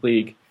talkers of the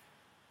league.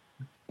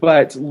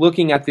 But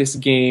looking at this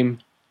game,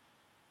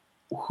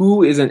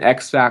 who is an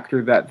X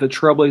factor that the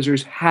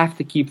Trailblazers have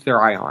to keep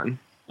their eye on?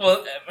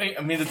 Well,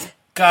 it's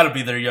got to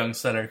be their young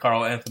center,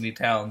 Karl Anthony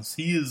Towns.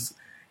 He is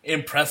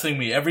impressing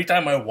me. Every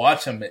time I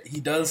watch him, he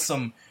does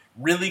some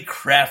really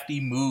crafty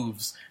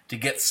moves to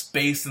get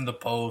space in the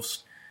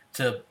post,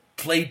 to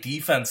play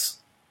defense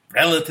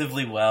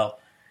relatively well.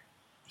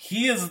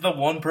 He is the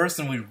one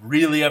person we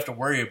really have to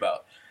worry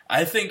about.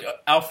 I think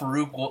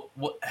Al-Farouq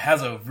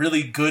has a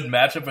really good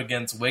matchup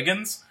against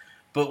Wiggins,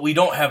 but we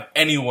don't have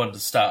anyone to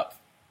stop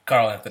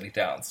Karl Anthony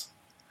Towns.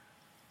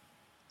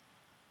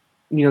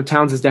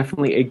 Towns is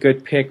definitely a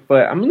good pick,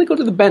 but I'm going to go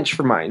to the bench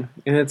for mine,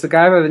 and it's a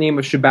guy by the name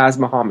of Shabazz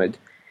Muhammad.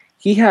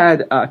 He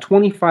had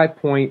 25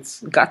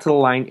 points, got to the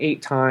line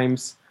 8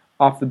 times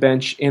off the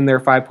bench in their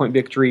 5-point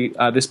victory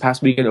this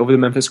past weekend over the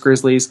Memphis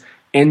Grizzlies,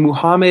 and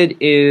Muhammad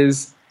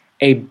is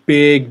a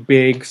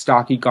big,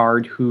 stocky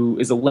guard who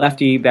is a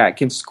lefty that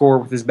can score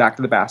with his back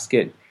to the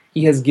basket.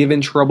 He has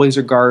given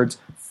Trailblazer guards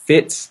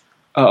fits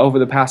over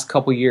the past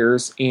couple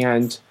years,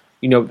 and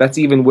that's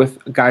even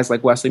with guys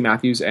like Wesley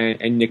Matthews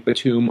and Nick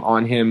Batum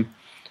on him.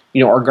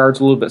 Our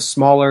guard's a little bit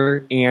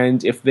smaller,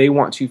 and if they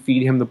want to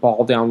feed him the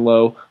ball down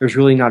low, there's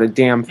really not a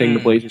damn thing the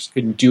Blazers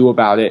can do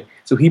about it.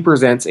 So he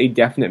presents a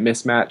definite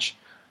mismatch.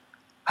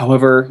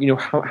 However,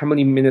 how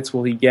many minutes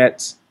will he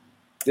get?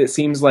 It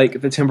seems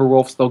like the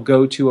Timberwolves, they'll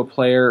go to a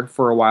player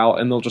for a while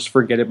and they'll just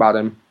forget about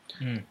him.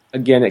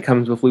 Again, it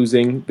comes with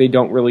losing. They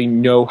don't really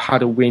know how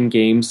to win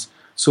games.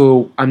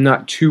 So I'm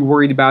not too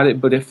worried about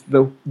it. But if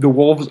the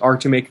Wolves are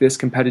to make this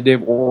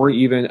competitive or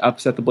even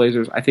upset the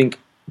Blazers, I think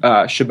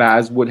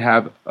Shabazz would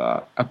have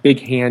a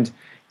big hand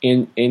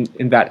in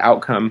that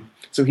outcome.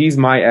 So he's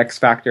my X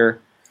factor.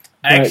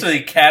 I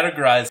actually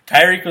categorized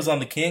Tyreek was on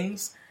the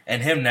Kings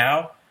and him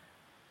now.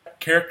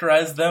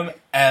 Characterize them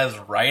as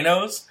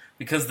rhinos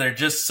because they're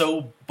just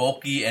so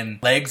bulky and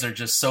legs are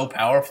just so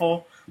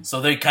powerful.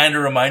 So they kind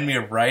of remind me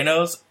of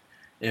rhinos.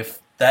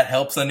 If that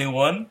helps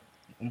anyone,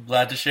 I'm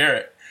glad to share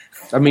it.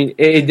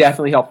 It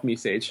definitely helped me,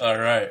 Sage. All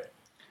right.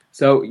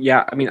 So,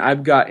 yeah,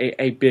 I've got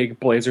a big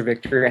Blazer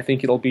victory. I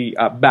think it'll be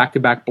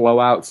back-to-back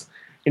blowouts.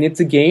 And it's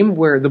a game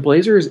where the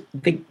Blazers,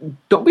 they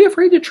don't be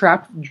afraid to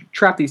trap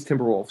these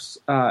Timberwolves.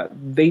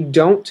 They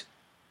don't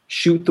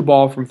shoot the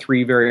ball from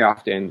 3 very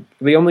often.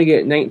 They only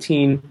get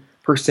 19%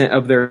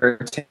 of their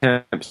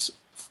attempts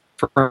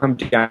from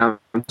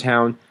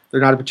downtown.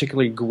 They're not a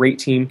particularly great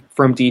team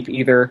from deep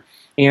either.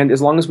 And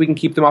as long as we can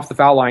keep them off the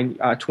foul line,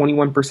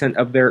 21%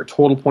 of their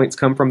total points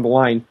come from the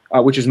line,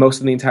 which is most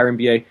of the entire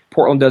NBA.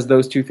 Portland does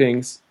those two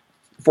things.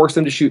 Force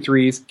them to shoot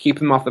threes, keep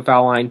them off the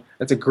foul line.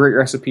 That's a great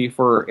recipe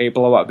for a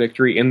blowout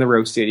victory in the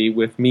Rose City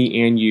with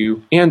me and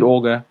you and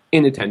Olga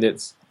in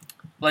attendance.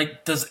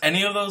 Does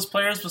any of those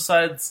players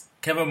besides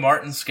Kevin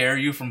Martin scare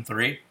you from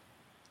 3?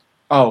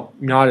 Oh,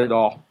 not at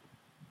all.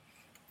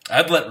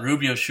 I'd let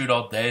Rubio shoot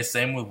all day.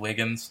 Same with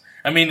Wiggins.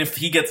 If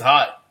he gets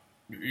hot,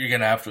 you're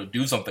going to have to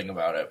do something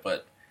about it,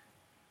 but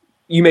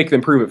you make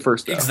them prove it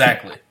first, though.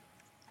 Exactly.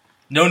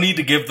 No need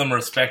to give them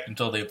respect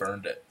until they've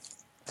earned it.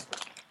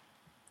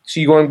 So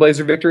you going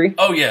Blazer victory?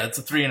 Oh, yeah, it's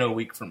a 3-0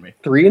 week for me.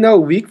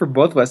 3-0 week for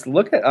both of us.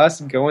 Look at us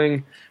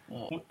going.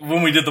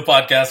 When we did the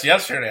podcast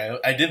yesterday,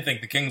 I did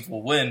think the Kings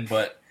will win,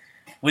 but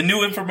when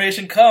new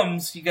information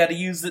comes, you got to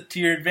use it to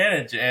your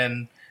advantage,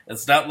 and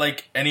it's not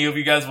like any of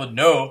you guys would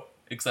know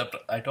except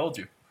I told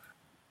you.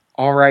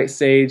 All right,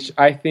 Sage.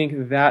 I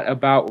think that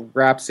about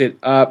wraps it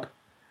up.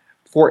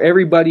 For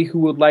everybody who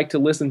would like to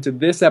listen to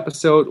this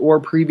episode or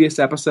previous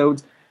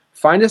episodes,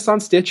 find us on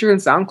Stitcher and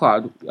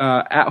SoundCloud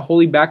at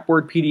Holy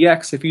Backboard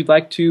PDX if you'd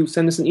like to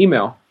send us an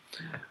email.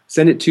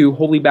 Send it to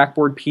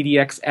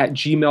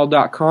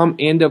holybackboardpdx@gmail.com.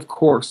 And, of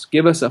course,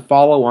 give us a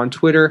follow on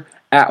Twitter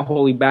at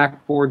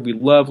holybackboard. We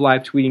love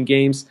live tweeting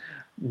games,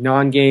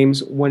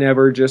 non-games,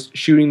 whenever, just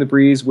shooting the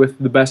breeze with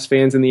the best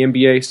fans in the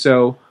NBA.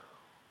 So,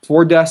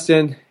 for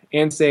Dustin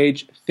and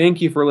Sage,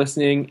 thank you for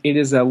listening. It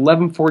is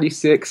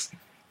 11:46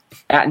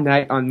 at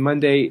night on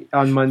Monday,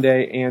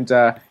 and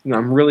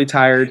I'm really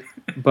tired,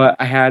 but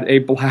I had a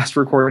blast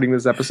recording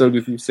this episode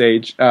with you,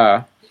 Sage.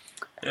 Have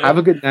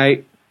a good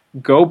night.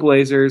 Go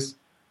Blazers.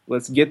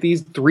 Let's get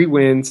these 3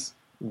 wins.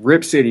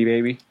 Rip City,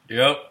 baby.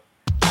 Yep.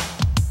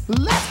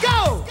 Let's